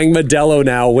they're buying Modelo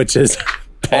now, which is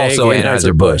also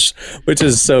Anheuser-Busch, which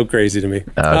is so crazy to me.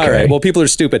 Okay. All right. Well, people are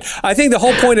stupid. I think the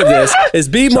whole point of this is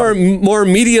be more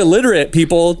media literate,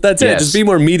 people. That's it. Just be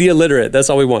more media literate.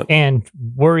 That's all we want. And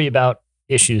worry about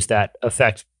issues that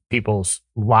affect people's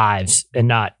lives and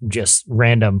not just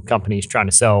random companies trying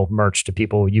to sell merch to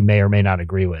people you may or may not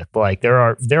agree with. Like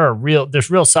there's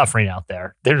real suffering out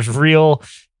there. There's real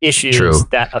issues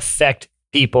that affect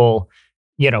people,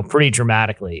 you know, pretty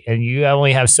dramatically. And you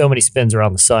only have so many spins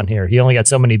around the sun here. You only got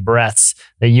so many breaths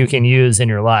that you can use in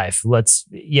your life. Let's,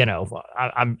 you know,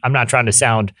 I'm not trying to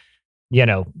sound, you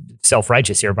know,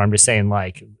 self-righteous here, but I'm just saying,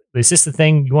 like, is this the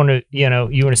thing you want to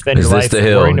spend your life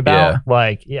worrying about?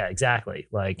 Like, exactly.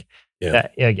 Like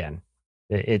that, again,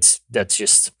 that's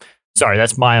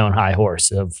my own high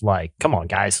horse of like, come on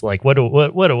guys, like what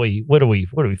are we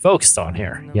focused on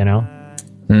here, you know?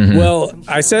 Mm-hmm. Well,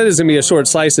 I said it's going to be a short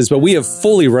slices, but we have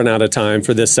fully run out of time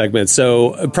for this segment.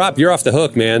 So, Prop, you're off the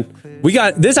hook, man. We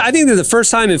got this. I think this is the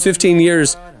first time in 15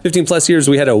 plus years,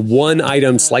 we had a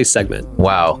one-item slice segment.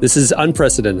 Wow. This is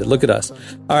unprecedented. Look at us.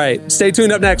 All right. Stay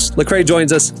tuned. Up next, Lecrae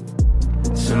joins us.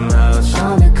 Somehow it's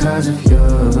all because of you.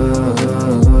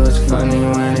 It's funny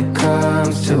when it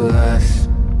comes to us.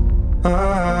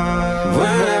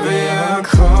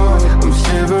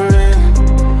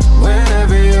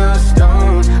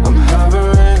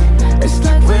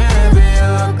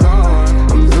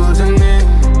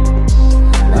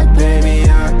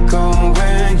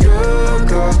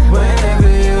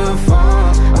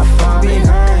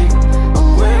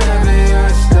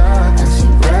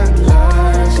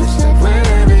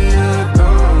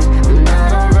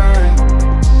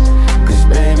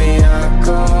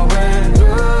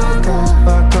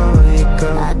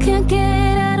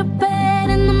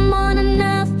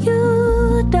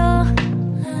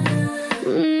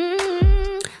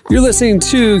 listening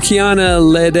to Kiana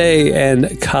Lede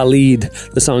and Khalid.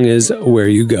 The song is Where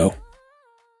You Go.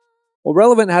 Well,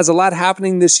 Relevant has a lot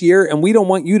happening this year, and we don't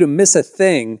want you to miss a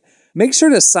thing. Make sure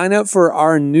to sign up for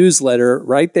our newsletter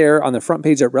right there on the front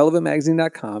page at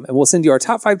relevantmagazine.com, and we'll send you our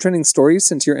top 5 trending stories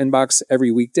sent to your inbox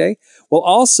every weekday. We'll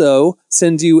also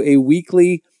send you a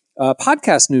weekly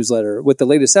podcast newsletter with the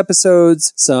latest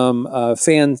episodes, some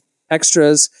fan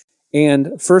extras,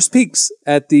 and first peeks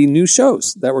at the new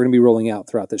shows that we're going to be rolling out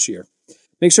throughout this year.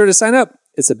 Make sure to sign up.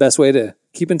 It's the best way to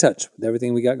keep in touch with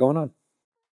everything we got going on.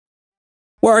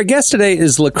 Well, our guest today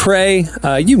is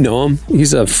Lecrae. You know him.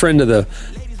 He's a friend of the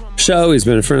show. He's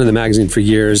been a friend of the magazine for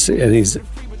years, and he's,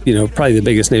 probably the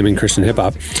biggest name in Christian hip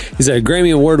hop. He's a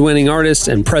Grammy Award-winning artist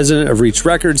and president of Reach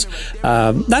Records.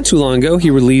 Not too long ago,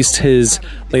 he released his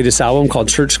latest album called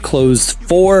Church Closed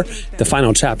 4, the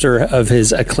final chapter of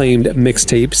his acclaimed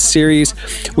mixtape series.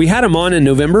 We had him on in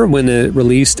November when it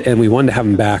released, and we wanted to have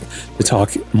him back to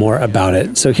talk more about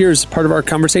it. So here's part of our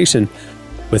conversation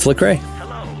with Lecrae.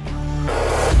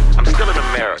 I'm still in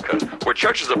America, where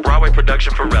church is a Broadway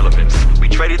production for relevance. We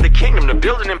traded the kingdom to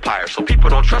build an empire, so people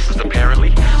don't trust us apparently.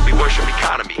 We worship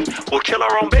economy. We'll kill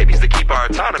our own babies to keep our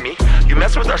autonomy. You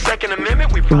mess with our Second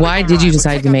Amendment, Why did you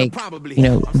decide to make,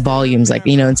 volumes?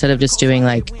 Instead of just doing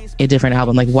like a different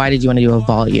album, why did you want to do a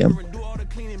volume?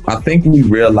 I think we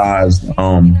realized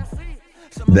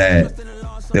that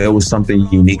there was something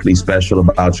uniquely special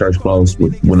about Church Closed.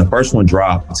 When the first one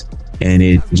dropped, and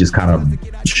it just kind of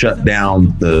shut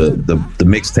down the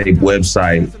mixtape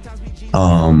website,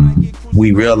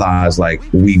 we realized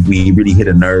we really hit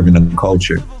a nerve in the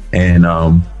culture, and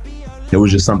there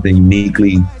was just something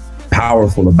uniquely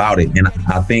powerful about it. And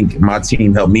I think my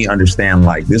team helped me understand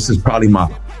this is probably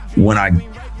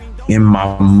in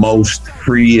my most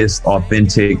freest,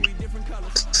 authentic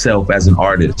self as an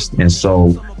artist. And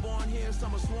so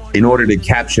in order to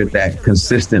capture that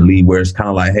consistently, where it's kind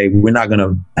of hey, we're not going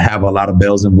to have a lot of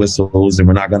bells and whistles, and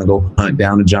we're not going to go hunt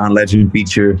down the John Legend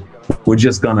feature. We're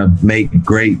just going to make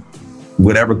great,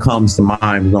 whatever comes to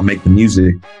mind, we're going to make the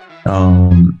music.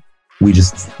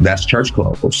 That's Church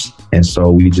Closed. And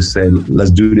so we just said,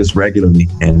 let's do this regularly.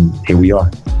 And here we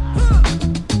are.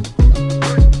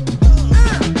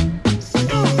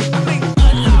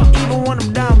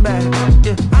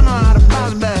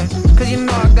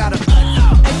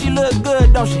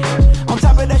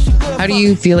 How do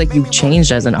you feel like you've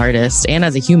changed as an artist and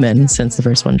as a human since the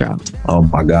first one dropped? Oh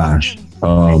my gosh.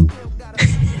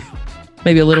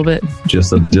 Maybe a little bit.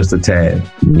 Just a tad,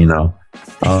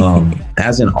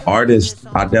 As an artist,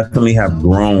 I definitely have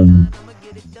grown.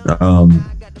 I'm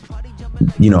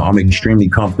extremely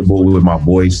comfortable with my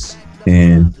voice,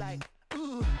 and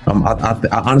I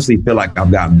honestly feel like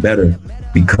I've gotten better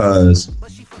because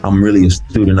I'm really a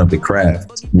student of the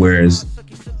craft, whereas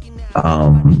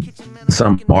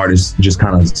some artists just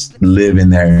kind of live in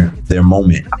their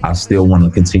moment. I still want to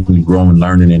continue growing,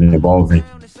 learning, and evolving.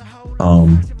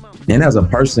 And as a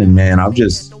person, man,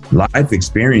 life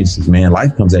experiences, man,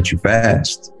 life comes at you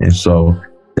fast. And so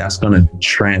that's going to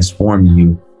transform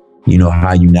you,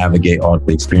 how you navigate all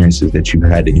the experiences that you've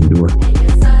had to endure.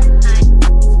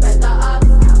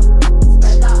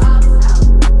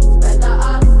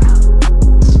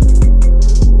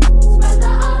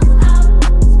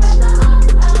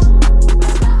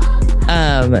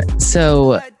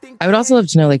 So I would also love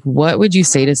to know, what would you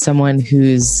say to someone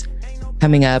who's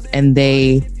coming up and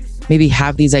they maybe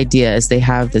have these ideas, they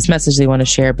have this message they want to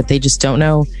share, but they just don't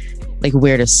know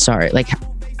where to start?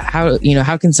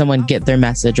 How can someone get their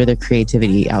message or their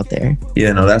creativity out there?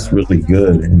 Yeah, no, that's really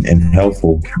good and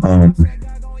helpful.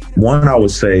 One, I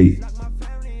would say,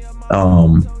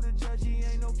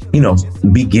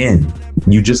 begin.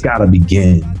 You just got to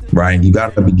begin, right? You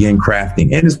got to begin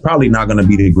crafting. And it's probably not going to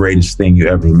be the greatest thing you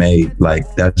ever made.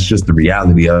 That's just the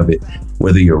reality of it.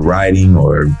 Whether you're writing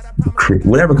or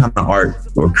whatever kind of art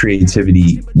or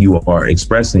creativity you are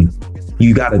expressing,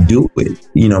 you got to do it.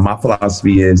 My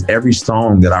philosophy is every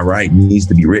song that I write needs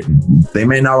to be written. They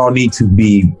may not all need to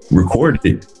be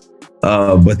recorded,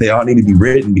 but they all need to be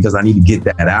written because I need to get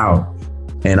that out.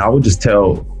 And I would just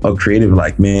tell a creative,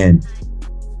 man,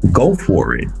 go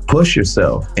for it. Push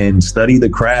yourself and study the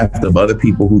craft of other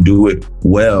people who do it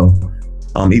well,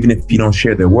 even if you don't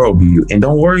share their worldview. And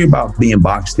don't worry about being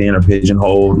boxed in or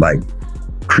pigeonholed.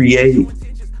 Create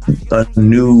a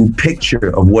new picture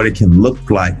of what it can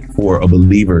look like for a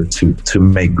believer to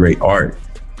make great art.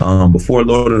 Before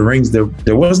Lord of the Rings,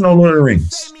 there was no Lord of the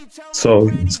Rings. So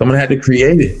someone had to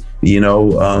create it,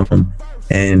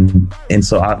 And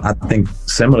so I think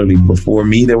similarly, before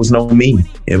me, there was no me.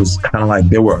 It was kind of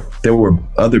there were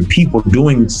other people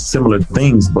doing similar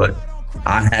things, but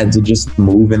I had to just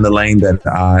move in the lane that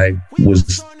I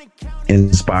was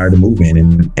inspired to move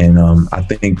in. And I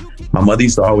think my mother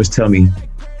used to always tell me,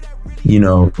 you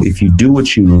know, if you do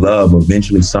what you love,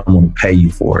 eventually someone will pay you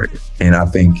for it. And I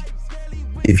think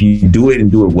if you do it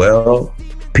and do it well,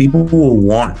 people will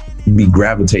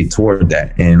gravitate toward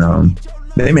that. And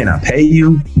they may not pay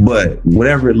you, but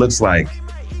whatever it looks like,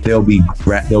 they'll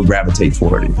gravitate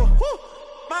toward it.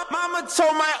 Mama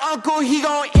told my uncle he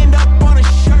gon' end up on a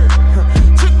shirt.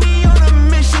 Took me on a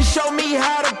mission, showed me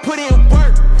how to put in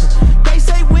work. They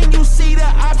say when you see the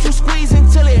option, squeeze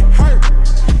until it hurt.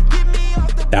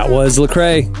 That was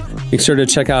Lecrae. Make sure to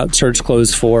check out Church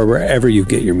Clothes 4 wherever you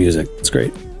get your music. It's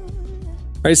great.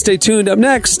 All right, stay tuned. Up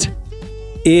next,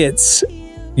 it's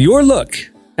your look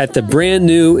at the brand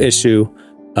new issue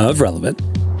of Relevant.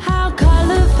 How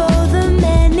colorful the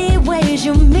many ways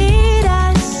you meet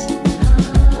us.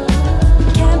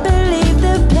 Can't believe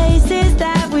the places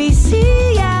that we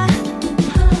see ya.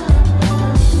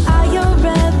 All your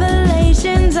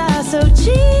revelations are so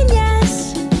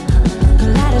genius.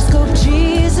 Kaleidoscope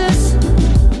Jesus.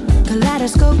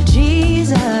 Kaleidoscope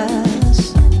Jesus.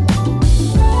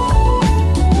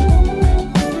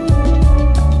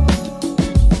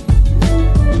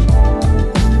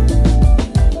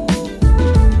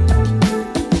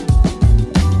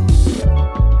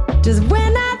 Just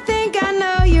when I think I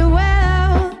know you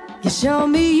well, you show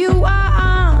me you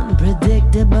are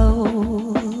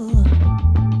unpredictable.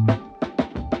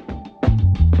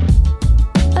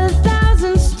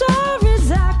 1,000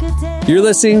 stories I could tell. You're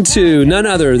listening to none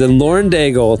other than Lauren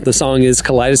Daigle. The song is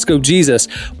Kaleidoscope Jesus.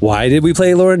 Why did we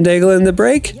play Lauren Daigle in the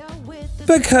break?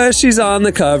 Because she's on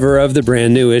the cover of the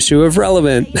brand new issue of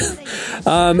Relevant.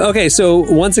 Okay, so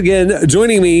once again,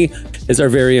 joining me is our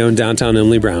very own Downtown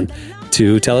Emily Brown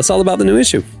to tell us all about the new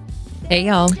issue. Hey,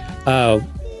 y'all.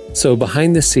 So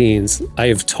behind the scenes, I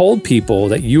have told people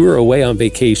that you were away on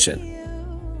vacation.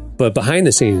 But behind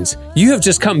the scenes, you have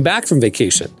just come back from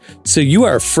vacation. So you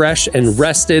are fresh and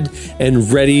rested and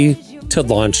ready to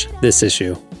launch this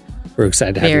issue. We're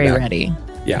excited to have you back. Very ready.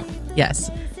 Yeah.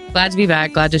 Yes. Glad to be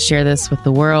back. Glad to share this with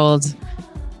the world.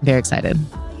 Very excited.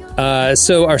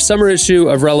 So our summer issue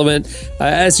of Relevant,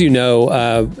 as you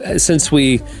know, since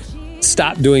we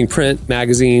stopped doing print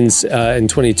magazines in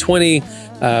 2020,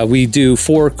 we do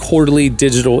 4 quarterly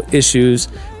digital issues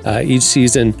each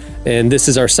season. And this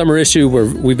is our summer issue where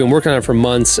we've been working on it for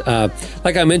months.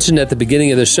 Like I mentioned at the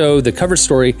beginning of the show, the cover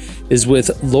story is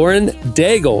with Lauren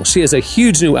Daigle. She has a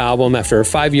huge new album after a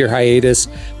 5-year hiatus.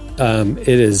 It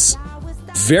is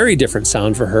very different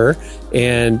sound for her.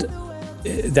 And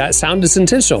that sound is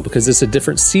intentional because it's a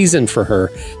different season for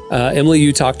her. Emily,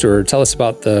 you talked to her. Tell us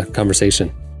about the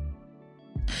conversation.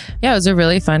 Yeah, it was a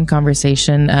really fun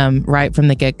conversation. Right from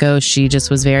the get-go, she just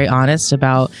was very honest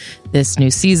about this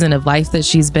new season of life that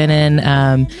she's been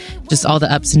in, just all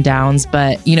the ups and downs.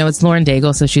 But, you know, it's Lauren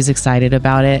Daigle, so she's excited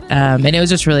about it. And it was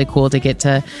just really cool to get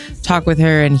to talk with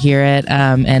her and hear it.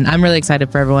 And I'm really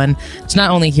excited for everyone to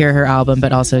not only hear her album,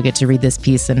 but also get to read this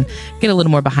piece and get a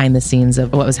little more behind the scenes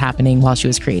of what was happening while she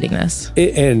was creating this.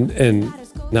 And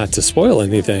not to spoil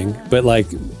anything, but like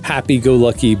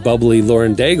happy-go-lucky, bubbly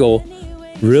Lauren Daigle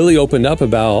really opened up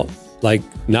about like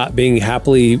not being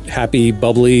happy,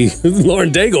 bubbly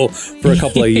Lauren Daigle for a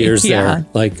couple of years Yeah. there.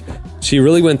 Like she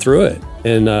really went through it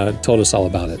and told us all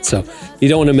about it. So you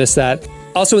don't want to miss that.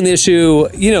 Also in the issue,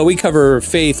 you know, we cover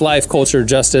faith, life, culture,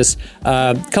 justice.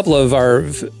 A couple of our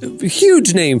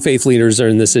huge name faith leaders are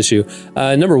in this issue.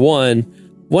 Number one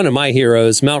of my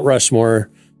heroes, Mount Rushmore,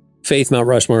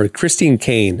 Christine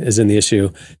Kane is in the issue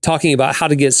talking about how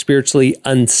to get spiritually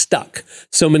unstuck.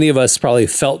 So many of us probably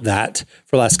felt that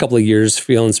for the last couple of years,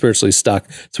 feeling spiritually stuck.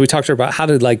 So we talked to her about how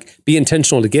to like be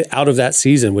intentional to get out of that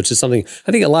season, which is something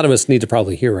I think a lot of us need to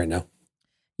probably hear right now.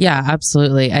 Yeah,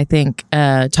 absolutely. I think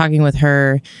talking with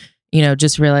her, you know,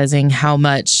 just realizing how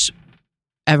much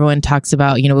everyone talks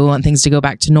about, you know, we want things to go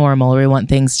back to normal, or we want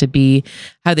things to be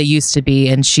how they used to be.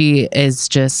 And she is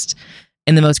just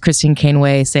in the most Christine Kane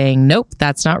way saying, nope,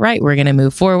 that's not right. We're going to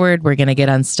move forward. We're going to get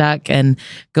unstuck and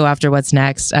go after what's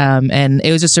next. And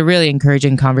it was just a really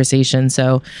encouraging conversation.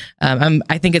 So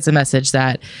I think it's a message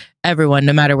that everyone,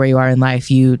 no matter where you are in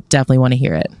life, you definitely want to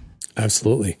hear it.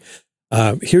 Absolutely.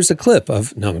 Here's a clip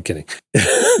of, no, I'm kidding.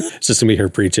 It's just gonna be her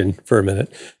preaching for a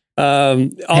minute.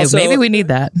 Also, hey, maybe we need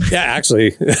that. Yeah,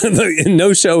 actually,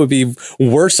 no show would be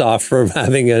worse off from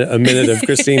having a minute of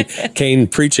Christine Kane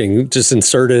preaching just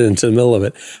inserted into the middle of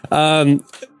it.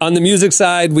 On the music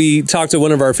side, we talked to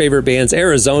one of our favorite bands,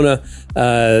 Arizona.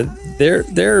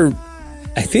 They're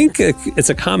I think it's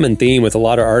a common theme with a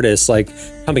lot of artists, like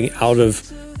coming out of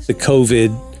the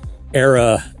COVID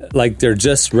era, like they're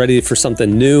just ready for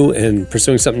something new and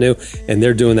pursuing something new, and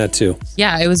they're doing that too.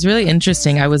 Yeah, it was really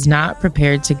interesting. I was not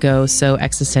prepared to go so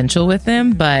existential with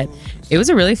them, but it was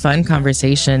a really fun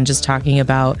conversation, just talking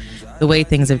about the way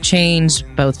things have changed,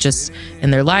 both just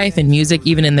in their life and music,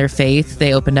 even in their faith.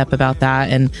 They opened up about that,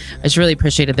 and I just really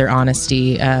appreciated their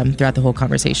honesty throughout the whole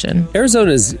conversation.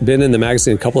 Arizona's been in the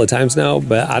magazine a couple of times now,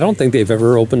 but I don't think they've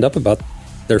ever opened up about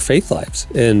their faith lives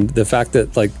and the fact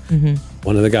that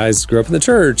one of the guys grew up in the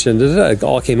church and it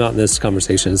all came out in this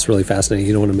conversation. It's really fascinating.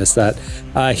 You don't want to miss that.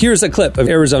 Here's a clip of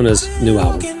Arizona's new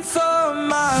album.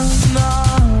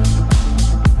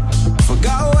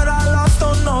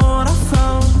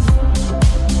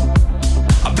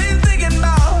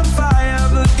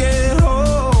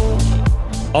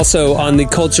 Also on the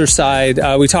culture side,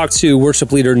 we talked to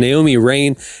worship leader Naomi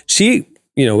Rain. She,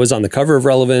 was on the cover of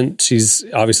Relevant. She's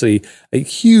obviously a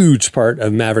huge part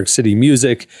of Maverick City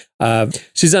music.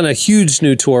 She's on a huge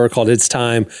new tour called It's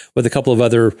Time with a couple of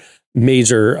other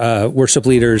major worship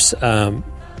leaders.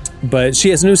 But she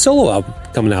has a new solo album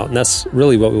coming out, and that's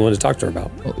really what we want to talk to her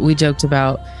about. We joked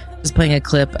about just playing a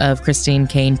clip of Christine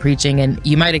Kane preaching, and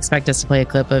you might expect us to play a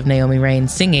clip of Naomi Rain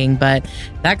singing, but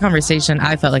that conversation,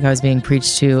 I felt like I was being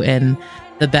preached to in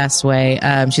the best way.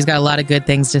 She's got a lot of good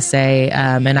things to say,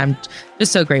 and I'm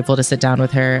just so grateful to sit down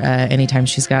with her anytime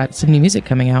she's got some new music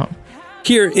coming out.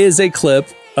 Here is a clip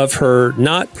of her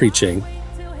not preaching,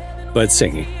 but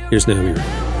singing. Here's Naomi Rain.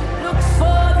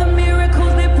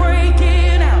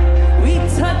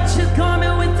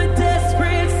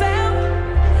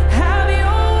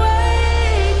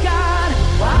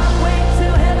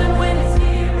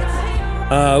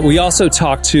 We also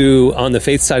talked to, on the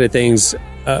faith side of things,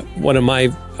 a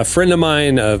friend of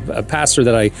mine, a pastor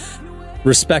that I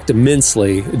respect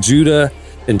immensely, Judah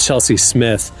and Chelsea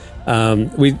Smith.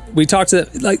 We talked to,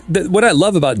 what I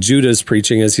love about Judah's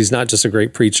preaching is he's not just a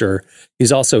great preacher,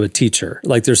 he's also a teacher.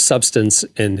 Like, there's substance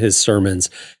in his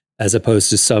sermons as opposed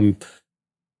to some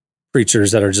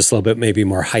preachers that are just a little bit maybe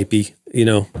more hypey,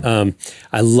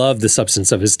 I love the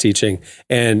substance of his teaching.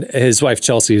 And his wife,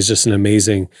 Chelsea, is just an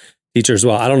amazing teacher as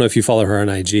well. I don't know if you follow her on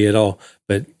IG at all,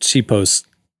 but she posts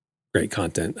great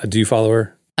content. Do you follow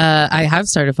her? I have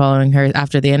started following her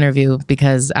after the interview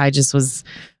because I just was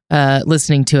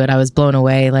listening to it. I was blown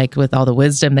away, with all the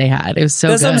wisdom they had. It was so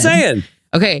That's good. what I'm saying.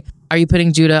 Okay. Are you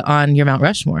putting Judah on your Mount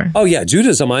Rushmore? Oh yeah.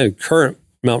 Judah's on my current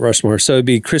Mount Rushmore. So it'd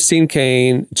be Christine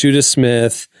Kane, Judah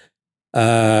Smith.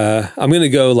 I'm going to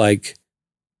go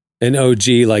an OG,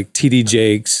 like TD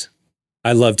Jakes.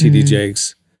 I love TD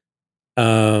Jakes.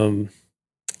 And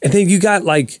then you got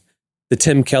the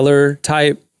Tim Keller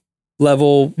type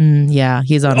level. Yeah,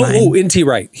 he's on mine. Oh, NT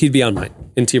Wright. He'd be on mine.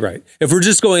 NT Wright. If we're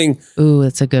just going, ooh,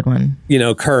 that's a good one.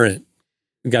 Current.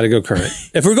 We got to go current.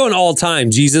 If we're going all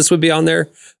time, Jesus would be on there.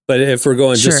 But if we're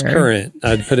going just current,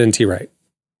 I'd put NT Wright.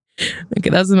 Okay,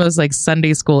 that's the most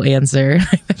Sunday school answer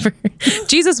I've ever.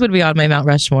 Jesus would be on my Mount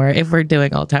Rushmore if we're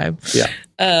doing all time. Yeah.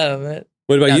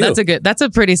 What about you? That's a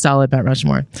pretty solid Mount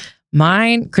Rushmore.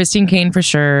 Mine, Christine Kane for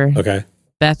sure. Okay.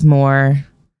 Beth Moore.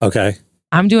 Okay.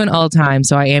 I'm doing all time,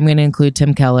 so I am going to include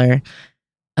Tim Keller.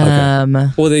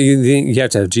 Okay. Well, then you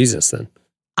have to have Jesus then.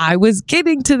 I was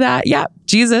getting to that. Yeah,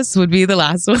 Jesus would be the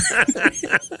last one.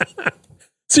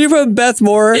 So you're putting Beth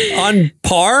Moore on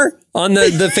par? On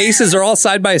the faces are all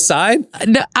side by side?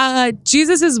 No,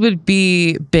 Jesus's would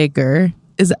be bigger.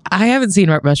 I haven't seen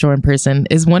Mount Rushmore in person.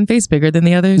 Is one face bigger than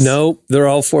the others? No, they're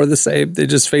all four the same. They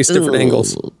just face different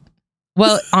angles.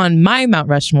 Well, on my Mount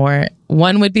Rushmore,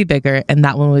 one would be bigger and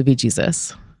that one would be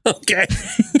Jesus. Okay.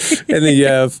 And then you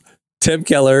have Tim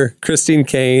Keller, Christine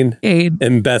Kane,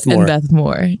 and Beth Moore.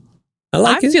 I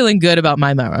like it. I'm feeling good about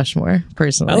my Mount Rushmore,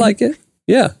 personally. I like it.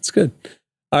 Yeah, it's good.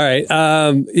 All right.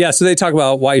 So they talk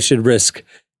about why you should risk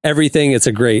everything. It's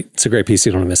a great piece.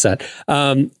 You don't want to miss that.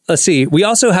 Let's see. We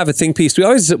also have a think piece.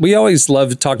 We always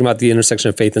love talking about the intersection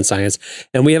of faith and science.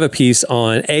 And we have a piece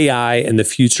on AI and the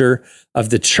future of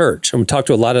the church. And we talked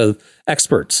to a lot of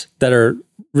experts that are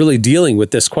really dealing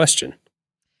with this question.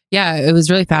 Yeah, it was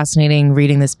really fascinating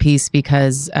reading this piece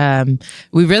because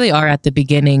we really are at the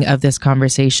beginning of this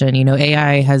conversation.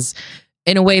 AI has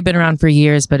in a way been around for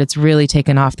years, but it's really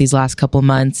taken off these last couple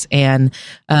months. And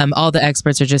all the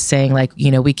experts are just saying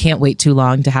we can't wait too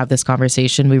long to have this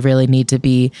conversation. We really need to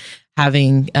be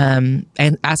having and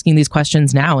asking these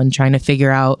questions now and trying to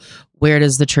figure out where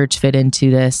does the church fit into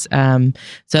this.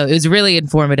 So it was really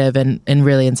informative and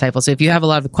really insightful. So if you have a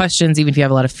lot of questions, even if you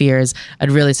have a lot of fears,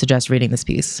 I'd really suggest reading this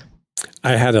piece.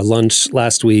 I had a lunch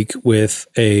last week with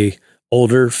a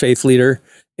older faith leader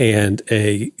and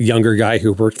a younger guy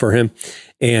who worked for him.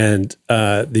 And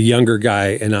the younger guy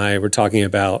and I were talking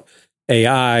about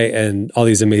AI and all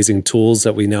these amazing tools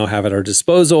that we now have at our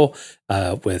disposal,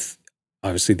 with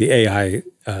obviously the AI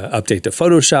update to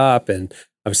Photoshop, and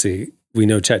obviously we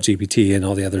know ChatGPT and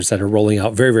all the others that are rolling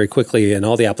out very, very quickly, and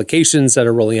all the applications that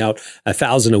are rolling out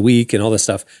 1,000 a week and all this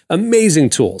stuff. Amazing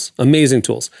tools.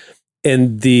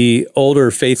 And the older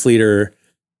faith leader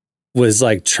was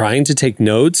like trying to take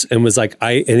notes and was like,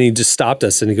 and he just stopped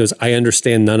us and he goes, I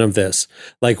understand none of this.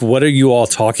 Like, what are you all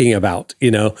talking about?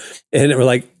 You know? And we're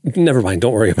like, never mind,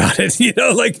 don't worry about it. You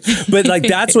know, like, but like,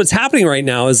 that's what's happening right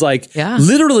now is like,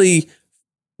 literally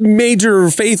major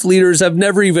faith leaders have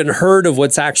never even heard of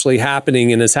what's actually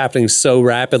happening, and it's happening so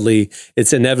rapidly.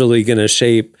 It's inevitably going to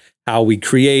shape how we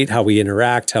create, how we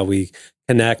interact, how we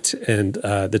connect. And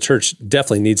the church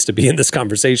definitely needs to be in this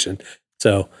conversation.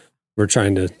 So we're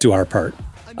trying to do our part.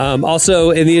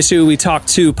 Also in the issue, we talked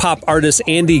to pop artist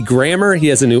Andy Grammer. He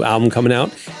has a new album coming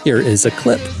out. Here is a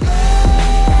clip.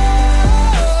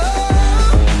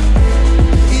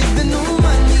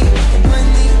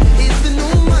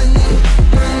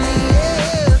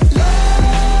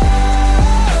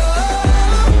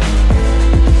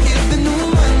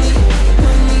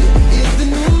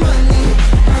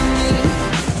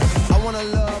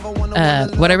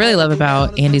 What I really love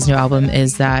about Andy's new album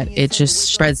is that it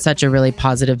just spreads such a really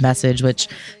positive message, which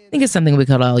I think is something we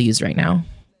could all use right now.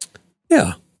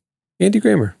 Yeah. Andy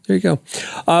Grammer. There you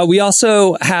go. We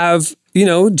also have,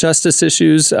 justice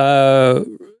issues.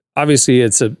 Obviously,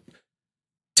 it's a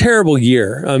terrible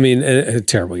year. I mean, a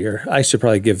terrible year. I should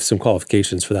probably give some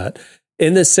qualifications for that.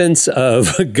 In the sense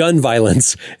of gun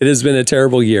violence, it has been a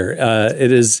terrible year.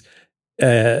 It is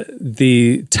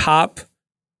the top...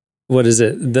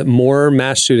 the more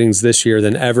mass shootings this year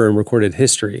than ever in recorded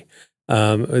history,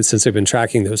 since they've been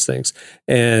tracking those things,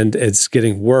 and it's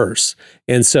getting worse.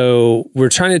 And so we're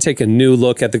trying to take a new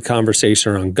look at the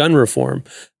conversation around gun reform,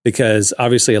 because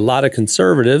obviously a lot of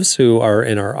conservatives who are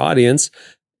in our audience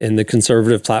in the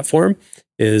conservative platform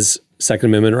is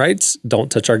Second Amendment rights,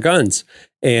 don't touch our guns.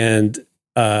 And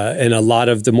a lot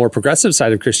of the more progressive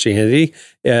side of Christianity,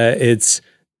 it's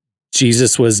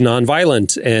Jesus was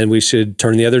nonviolent and we should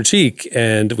turn the other cheek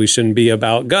and we shouldn't be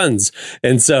about guns.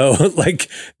 And so like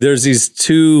there's these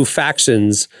two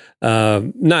factions,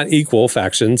 not equal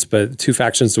factions, but two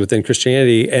factions within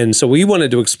Christianity. And so we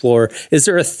wanted to explore, is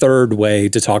there a third way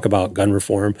to talk about gun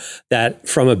reform that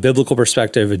from a biblical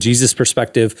perspective, a Jesus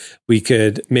perspective, we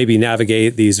could maybe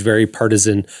navigate these very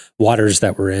partisan waters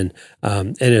that we're in.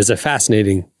 And it's a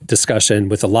fascinating discussion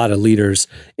with a lot of leaders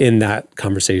in that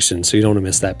conversation. So you don't want to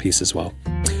miss that piece as well.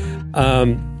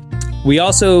 We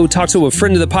also talked to a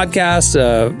friend of the podcast.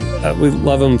 We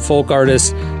love him, folk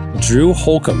artist Drew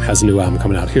Holcomb has a new album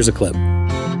coming out. Here's a clip.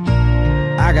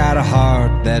 I got a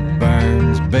heart that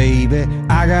burns, baby.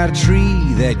 I got a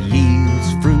tree that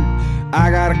yields fruit.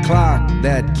 I got a clock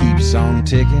that keeps on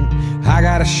ticking. I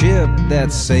got a ship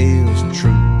that sails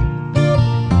true.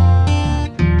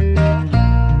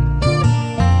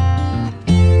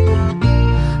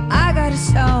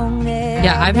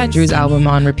 Yeah, I've had Drew's album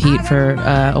on repeat for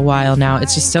a while now.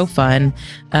 It's just so fun.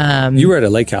 You were at a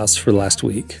lake house for the last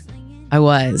week. I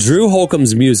was. Drew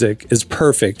Holcomb's music is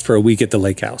perfect for a week at the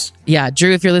lake house. Yeah,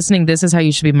 Drew, if you're listening, this is how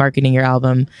you should be marketing your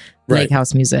album, Lake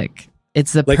House music.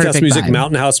 It's the lake perfect house music, vibe.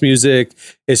 mountain house music.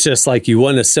 It's just like you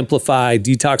want to simplify,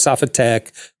 detox off of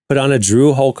tech, put on a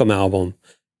Drew Holcomb album,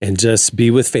 and just be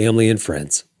with family and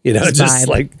friends. Just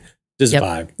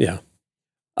vibe. Yeah.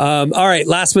 All right.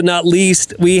 Last but not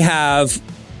least, we have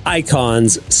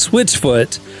Icons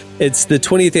Switchfoot. It's the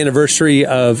 20th anniversary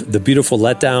of The Beautiful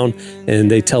Letdown,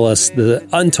 and they tell us the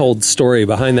untold story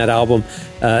behind that album.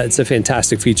 It's a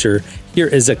fantastic feature. Here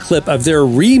is a clip of their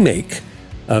remake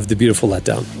of The Beautiful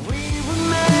Letdown.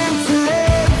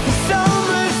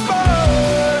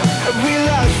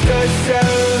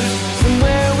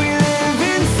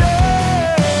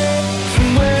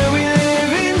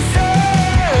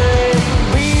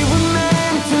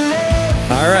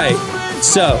 All right,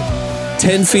 so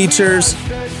 10 features,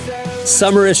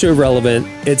 summer issue of Relevant.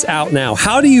 It's out now.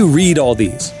 How do you read all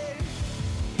these?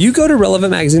 You go to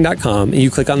relevantmagazine.com and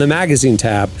you click on the magazine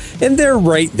tab, and they're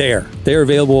right there. They're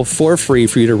available for free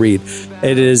for you to read.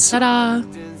 It is... Ta-da!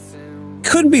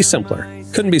 Couldn't be simpler.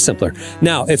 Couldn't be simpler.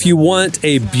 Now, if you want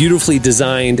a beautifully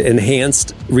designed,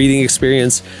 enhanced reading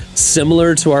experience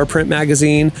similar to our print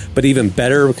magazine, but even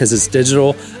better because it's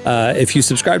digital, if you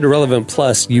subscribe to Relevant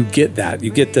Plus, you get that.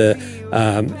 You get the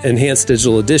enhanced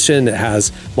digital edition. It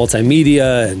has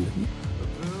multimedia and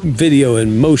video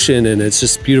and motion, and it's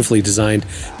just beautifully designed.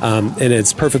 And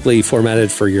it's perfectly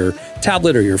formatted for your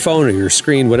tablet or your phone or your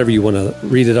screen, whatever you want to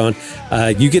read it on.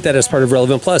 You get that as part of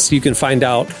Relevant Plus. You can find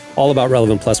out all about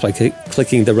Relevant Plus by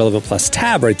clicking the Relevant Plus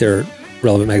tab right there,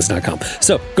 relevantmagazine.com.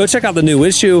 So go check out the new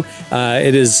issue.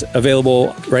 It is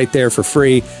available right there for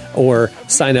free, or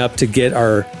sign up to get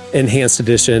our enhanced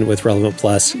edition with Relevant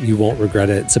Plus. You won't regret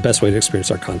it. It's the best way to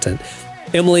experience our content.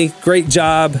 Emily, great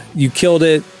job. You killed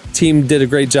it. Team did a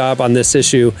great job on this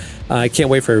issue. I can't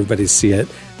wait for everybody to see it.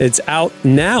 It's out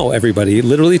now, everybody,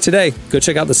 literally today. Go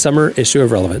check out the summer issue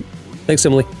of Relevant. Thanks,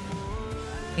 Emily.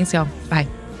 Thanks, y'all. Bye.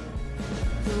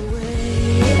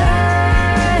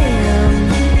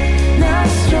 Not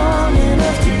strong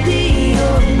enough to be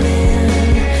your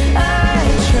man. I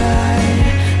try,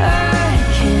 I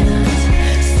can't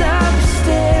stop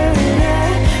staring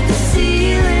at the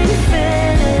ceiling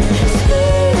fan and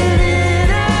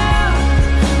spitting out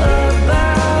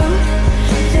about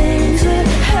things that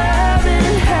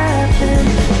haven't happened.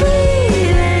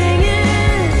 Breathing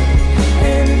in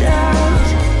and out.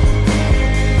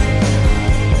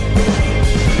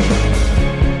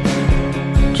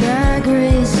 Drag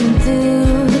racing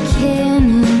through the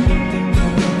canyon,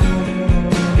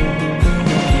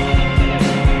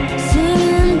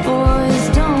 singing boys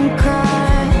don't cry.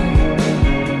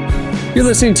 You're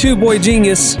listening to Boy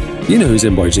Genius. You know who's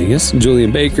in Boy Genius.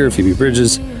 Julian Baker, Phoebe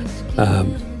Bridges,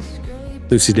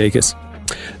 Lucy Dacus.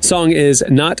 Song is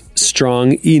Not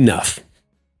Strong Enough.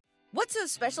 What's so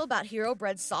special about Hero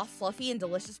Bread's soft, fluffy, and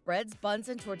delicious breads, buns,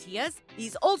 and tortillas?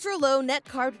 These ultra-low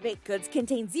net-carb baked goods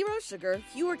contain zero sugar,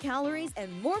 fewer calories,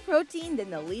 and more protein than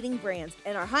the leading brands,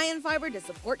 and are high in fiber to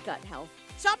support gut health.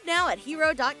 Shop now at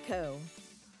hero.co.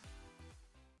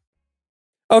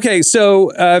 Okay,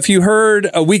 so if you heard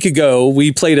a week ago,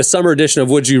 we played a summer edition of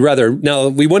Would You Rather. Now,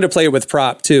 we wanted to play it with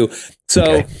prop, too.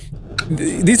 So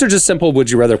these are just simple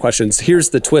Would You Rather questions.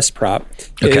 Here's the twist prop,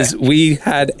 is we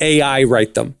had AI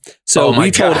write them. So we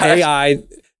told AI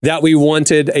that we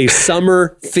wanted a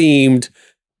summer-themed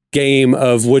game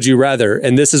of Would You Rather,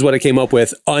 and this is what it came up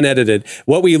with, unedited.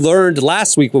 What we learned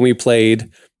last week when we played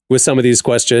with some of these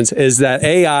questions is that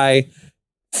AI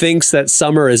thinks that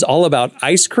summer is all about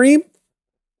ice cream.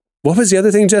 What was the other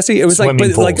thing, Jesse? It was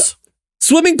like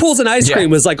swimming pools and ice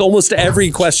cream was like almost every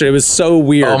question. It was so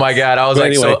weird. Oh my God. I was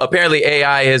so apparently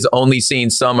AI has only seen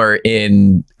summer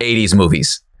in 80s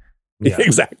movies. Yeah.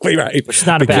 Exactly right. Which is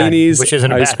not Bikinis, which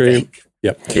isn't a ice bad cream. thing.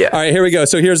 Yep. Yeah. All right, here we go.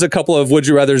 So here's a couple of Would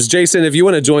You Rathers. Jason, if you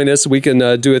want to join us, we can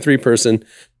do a 3-person.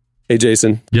 Hey,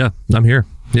 Jason. Yeah, I'm here.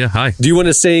 Yeah, hi. Do you want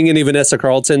to sing any Vanessa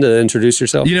Carlton to introduce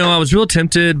yourself? You know, I was real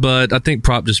tempted, but I think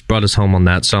Prop just brought us home on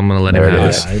that, so I'm going to let him have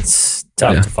it. Yeah, it's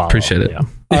tough to follow. Appreciate it. Yeah.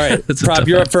 All right, Prop,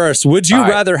 you're up first. Would you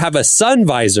rather have a sun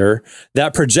visor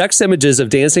that projects images of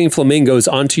dancing flamingos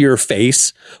onto your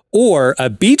face, or a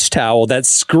beach towel that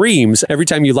screams every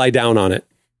time you lie down on it?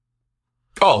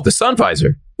 Oh, the sun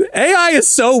visor. AI is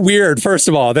so weird, first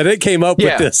of all, that it came up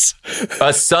with this.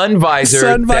 A sun visor.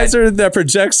 Sun visor that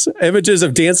projects images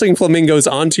of dancing flamingos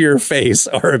onto your face,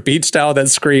 or a beach towel that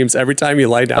screams every time you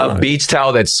lie down on it. A beach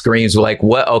towel that screams, like,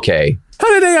 what? Okay.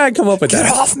 How did AI come up with that?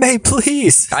 Get off me,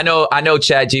 please. I know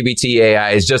ChatGPT AI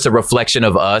is just a reflection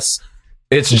of us.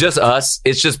 It's just us.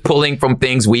 It's just pulling from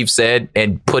things we've said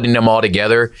and putting them all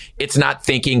together. It's not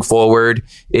thinking forward.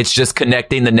 It's just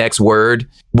connecting the next word,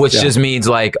 which just means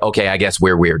like, okay, I guess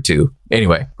we're weird too.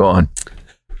 Anyway, go on.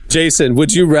 Jason,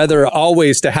 would you rather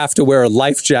always to have to wear a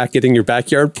life jacket in your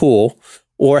backyard pool,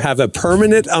 or have a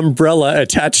permanent umbrella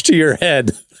attached to your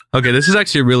head? Okay, this is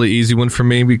actually a really easy one for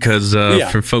me because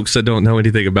for folks that don't know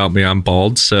anything about me, I'm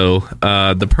bald. So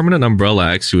the permanent umbrella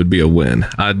actually would be a win.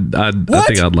 I think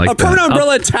I'd like that. A permanent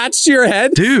umbrella attached to your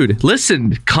head? Dude,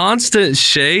 listen, constant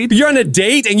shade. You're on a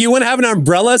date and you want to have an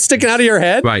umbrella sticking out of your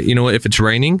head? Right. You know what? If it's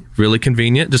raining, really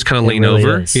convenient. Just kind of lean really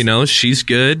over. is. You know, she's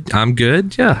good. I'm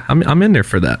good. Yeah, I'm in there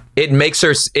for that. It makes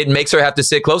her have to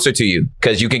sit closer to you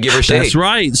because you can give her shade. That's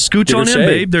right. Scooch Give her on in, shade.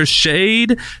 babe. There's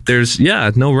shade. There's,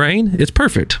 no rain. It's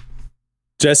perfect.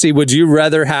 Jesse, would you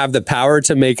rather have the power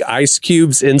to make ice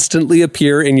cubes instantly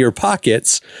appear in your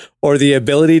pockets, or the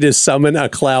ability to summon a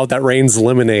cloud that rains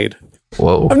lemonade?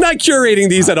 Whoa. I'm not curating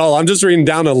these at all. I'm just reading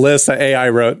down a list that AI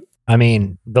wrote. I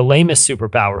mean, the lamest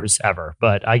superpowers ever,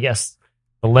 but I guess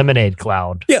the lemonade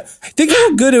cloud. Yeah. Think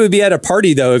how good it would be at a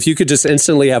party, though, if you could just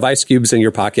instantly have ice cubes in your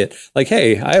pocket. Like,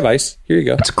 hey, I have ice. Here you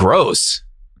go. It's gross.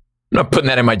 I'm not putting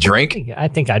that in my drink. I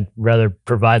think I'd rather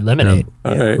provide lemonade.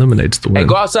 All right. Lemonade's the win. Hey,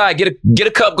 go outside. Get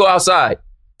a cup. Go outside.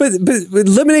 But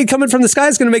lemonade coming from the sky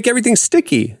is going to make everything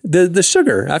sticky. The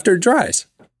sugar after it dries.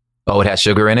 Oh, it has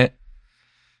sugar in it?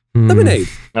 Lemonade.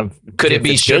 Could it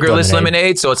be sugarless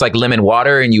lemonade? So it's like lemon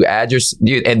water, and you add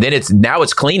and then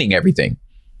it's cleaning everything.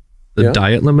 The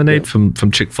diet lemonade from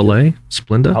Chick-fil-A,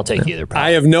 Splenda. I'll take either.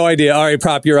 I have no idea. All right,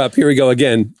 Prop, you're up. Here we go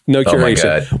again. No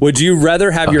curation. Would you rather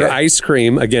have your ice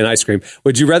cream,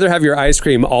 would you rather have your ice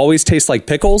cream always taste like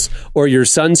pickles or your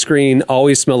sunscreen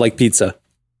always smell like pizza?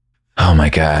 Oh my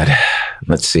God.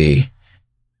 Let's see.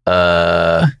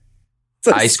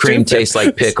 Ice cream tastes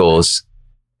like pickles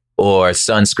or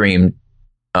sunscreen.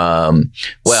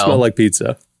 Smell like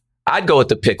pizza. I'd go with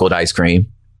the pickled ice cream.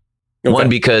 Okay. One,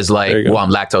 because I'm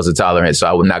lactose intolerant,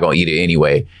 so I'm not going to eat it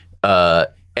anyway. And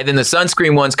then the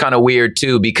sunscreen one's kind of weird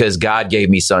too, because God gave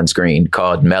me sunscreen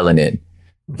called melanin.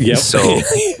 Yep. So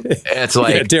it's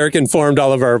like Derek informed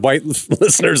all of our white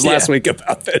listeners last week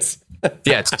about this.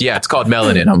 It's called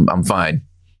melanin. I'm fine.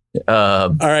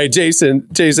 All right, Jason,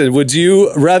 would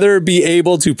you rather be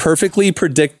able to perfectly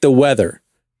predict the weather,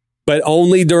 but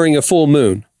only during a full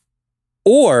moon?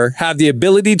 Or have the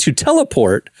ability to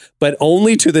teleport, but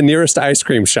only to the nearest ice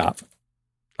cream shop?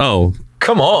 Oh,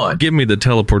 come on. Give me the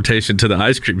teleportation to the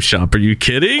ice cream shop. Are you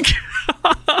kidding?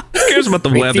 Who cares about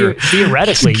the weather?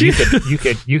 Theoretically,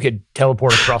 you could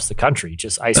teleport across the country.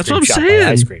 Just ice cream shop by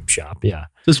ice cream shop. Yeah.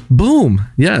 Just boom.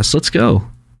 Yes, let's go.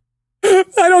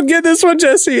 I don't get this one,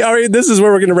 Jesse. All right, this is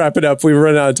where we're going to wrap it up. We've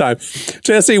run out of time.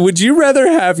 Jesse, would you rather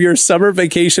have your summer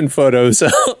vacation photos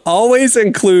always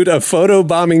include a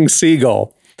photobombing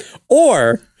seagull,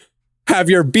 or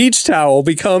have your beach towel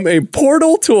become a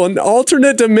portal to an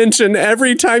alternate dimension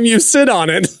every time you sit on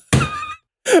it?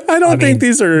 I don't think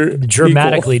these are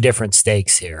dramatically different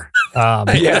stakes here.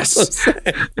 Yes.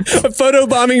 A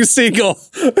photobombing seagull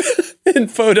in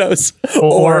photos.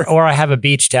 Or I have a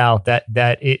beach towel that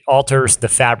it alters the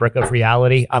fabric of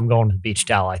reality. I'm going to the beach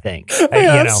towel, I think.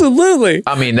 Absolutely.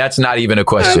 I mean, that's not even a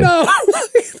question. I know.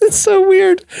 That's so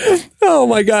weird. Oh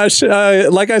my gosh.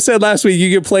 Like I said last week,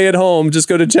 you can play at home. Just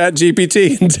go to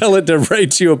ChatGPT and tell it to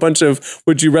write you a bunch of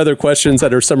would you rather questions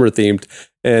that are summer themed.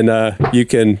 And you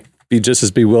can be just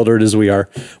as bewildered as we are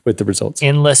with the results.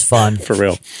 Endless fun. For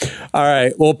real. All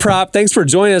right. Well, Prop, thanks for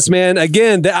joining us, man.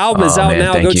 Again, the album is out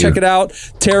now. Go check it out.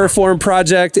 Terraform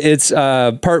Project. It's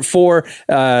part 4.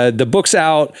 The book's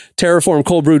out.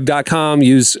 Terraformcoldbrewed.com.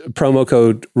 Use promo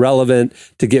code RELEVANT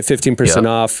to get 15%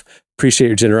 off. Appreciate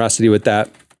your generosity with that.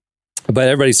 But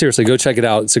everybody, seriously, go check it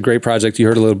out. It's a great project. You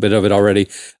heard a little bit of it already,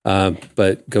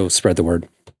 but go spread the word.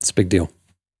 It's a big deal.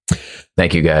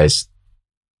 Thank you, guys.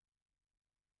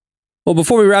 Well,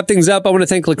 before we wrap things up, I want to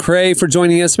thank Lecrae for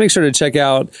joining us. Make sure to check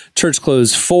out Church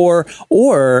Clothes 4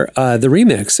 or the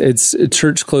remix. It's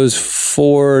Church Clothes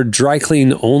 4 Dry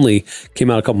Clean Only.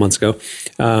 Came out a couple months ago.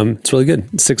 It's really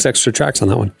good. 6 extra tracks on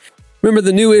that one. Remember,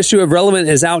 the new issue of Relevant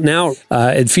is out now.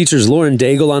 It features Lauren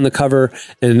Daigle on the cover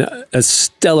and a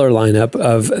stellar lineup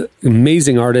of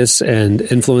amazing artists and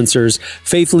influencers,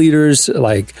 faith leaders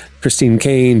like Christine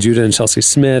Kane, Judah and Chelsea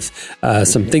Smith,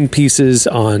 some think pieces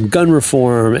on gun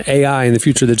reform, AI, and the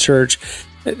future of the church.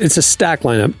 It's a stacked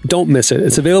lineup. Don't miss it.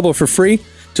 It's available for free.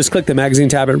 Just click the magazine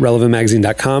tab at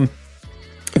relevantmagazine.com.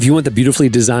 If you want the beautifully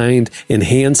designed,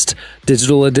 enhanced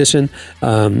digital edition,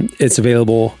 it's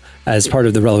available as part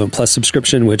of the Relevant Plus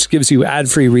subscription, which gives you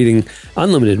ad-free reading,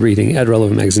 unlimited reading at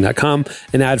relevantmagazine.com,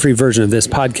 an ad-free version of this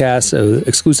podcast, an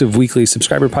exclusive weekly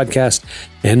subscriber podcast,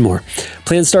 and more.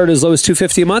 Plans start as low as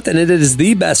 $250 a month, and it is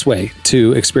the best way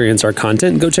to experience our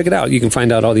content. Go check it out. You can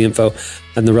find out all the info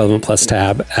on the Relevant Plus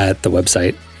tab at the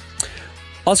website.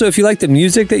 Also, if you like the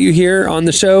music that you hear on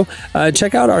the show,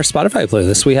 check out our Spotify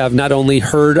playlist. We have not only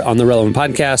Heard on the Relevant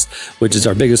Podcast, which is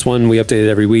our biggest one. We update it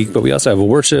every week, but we also have a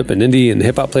worship and indie and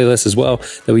hip hop playlist as well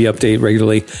that we update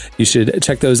regularly. You should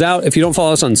check those out. If you don't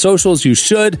follow us on socials, you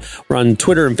should. We're on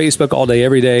Twitter and Facebook all day,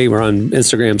 every day. We're on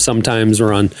Instagram sometimes.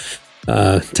 We're on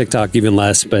TikTok even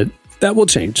less, but that will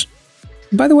change.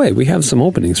 By the way, we have some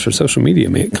openings for social media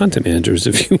content managers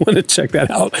if you want to check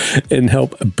that out and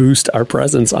help boost our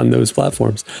presence on those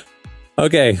platforms.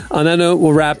 Okay, on that note,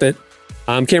 we'll wrap it.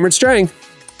 I'm Cameron Strang.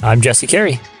 I'm Jesse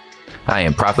Carey. I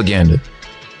am Propaganda.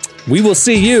 We will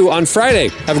see you on Friday.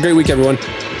 Have a great week, everyone.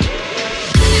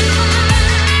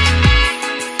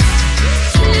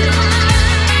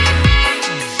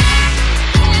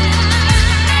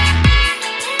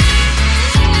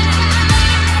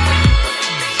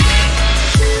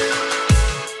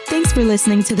 Thanks for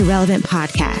listening to the Relevant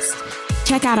Podcast.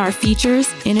 Check out our features,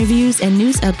 interviews, and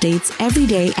news updates every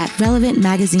day at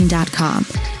relevantmagazine.com.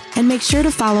 And make sure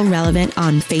to follow Relevant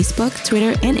on Facebook,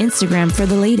 Twitter, and Instagram for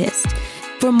the latest.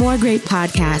 For more great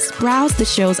podcasts, browse the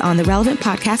shows on the Relevant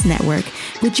Podcast Network,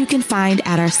 which you can find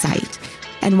at our site.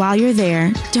 And while you're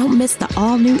there, don't miss the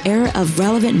all-new era of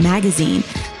Relevant Magazine,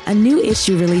 A new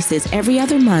issue releases every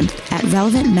other month at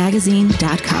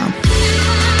relevantmagazine.com.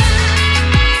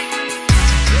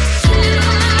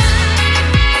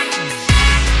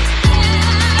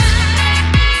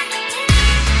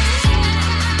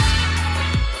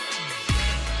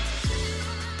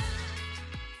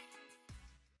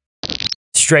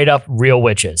 Straight up real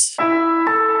witches.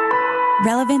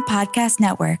 Relevant Podcast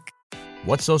Network.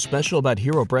 What's so special about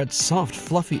Hero Bread's soft,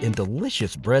 fluffy, and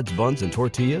delicious breads, buns, and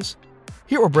tortillas?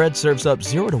 Hero Bread serves up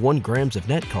 0 to 1 grams of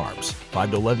net carbs,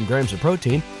 5 to 11 grams of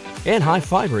protein, and high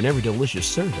fiber in every delicious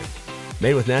serving.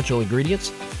 Made with natural ingredients,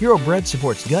 Hero Bread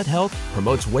supports gut health,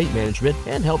 promotes weight management,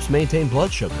 and helps maintain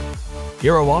blood sugar.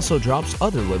 Hero also drops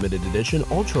other limited edition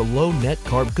ultra-low net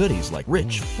carb goodies like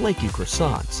rich, flaky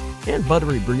croissants and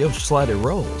buttery brioche slider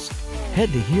rolls.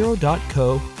 Head to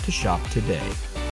hero.co to shop today.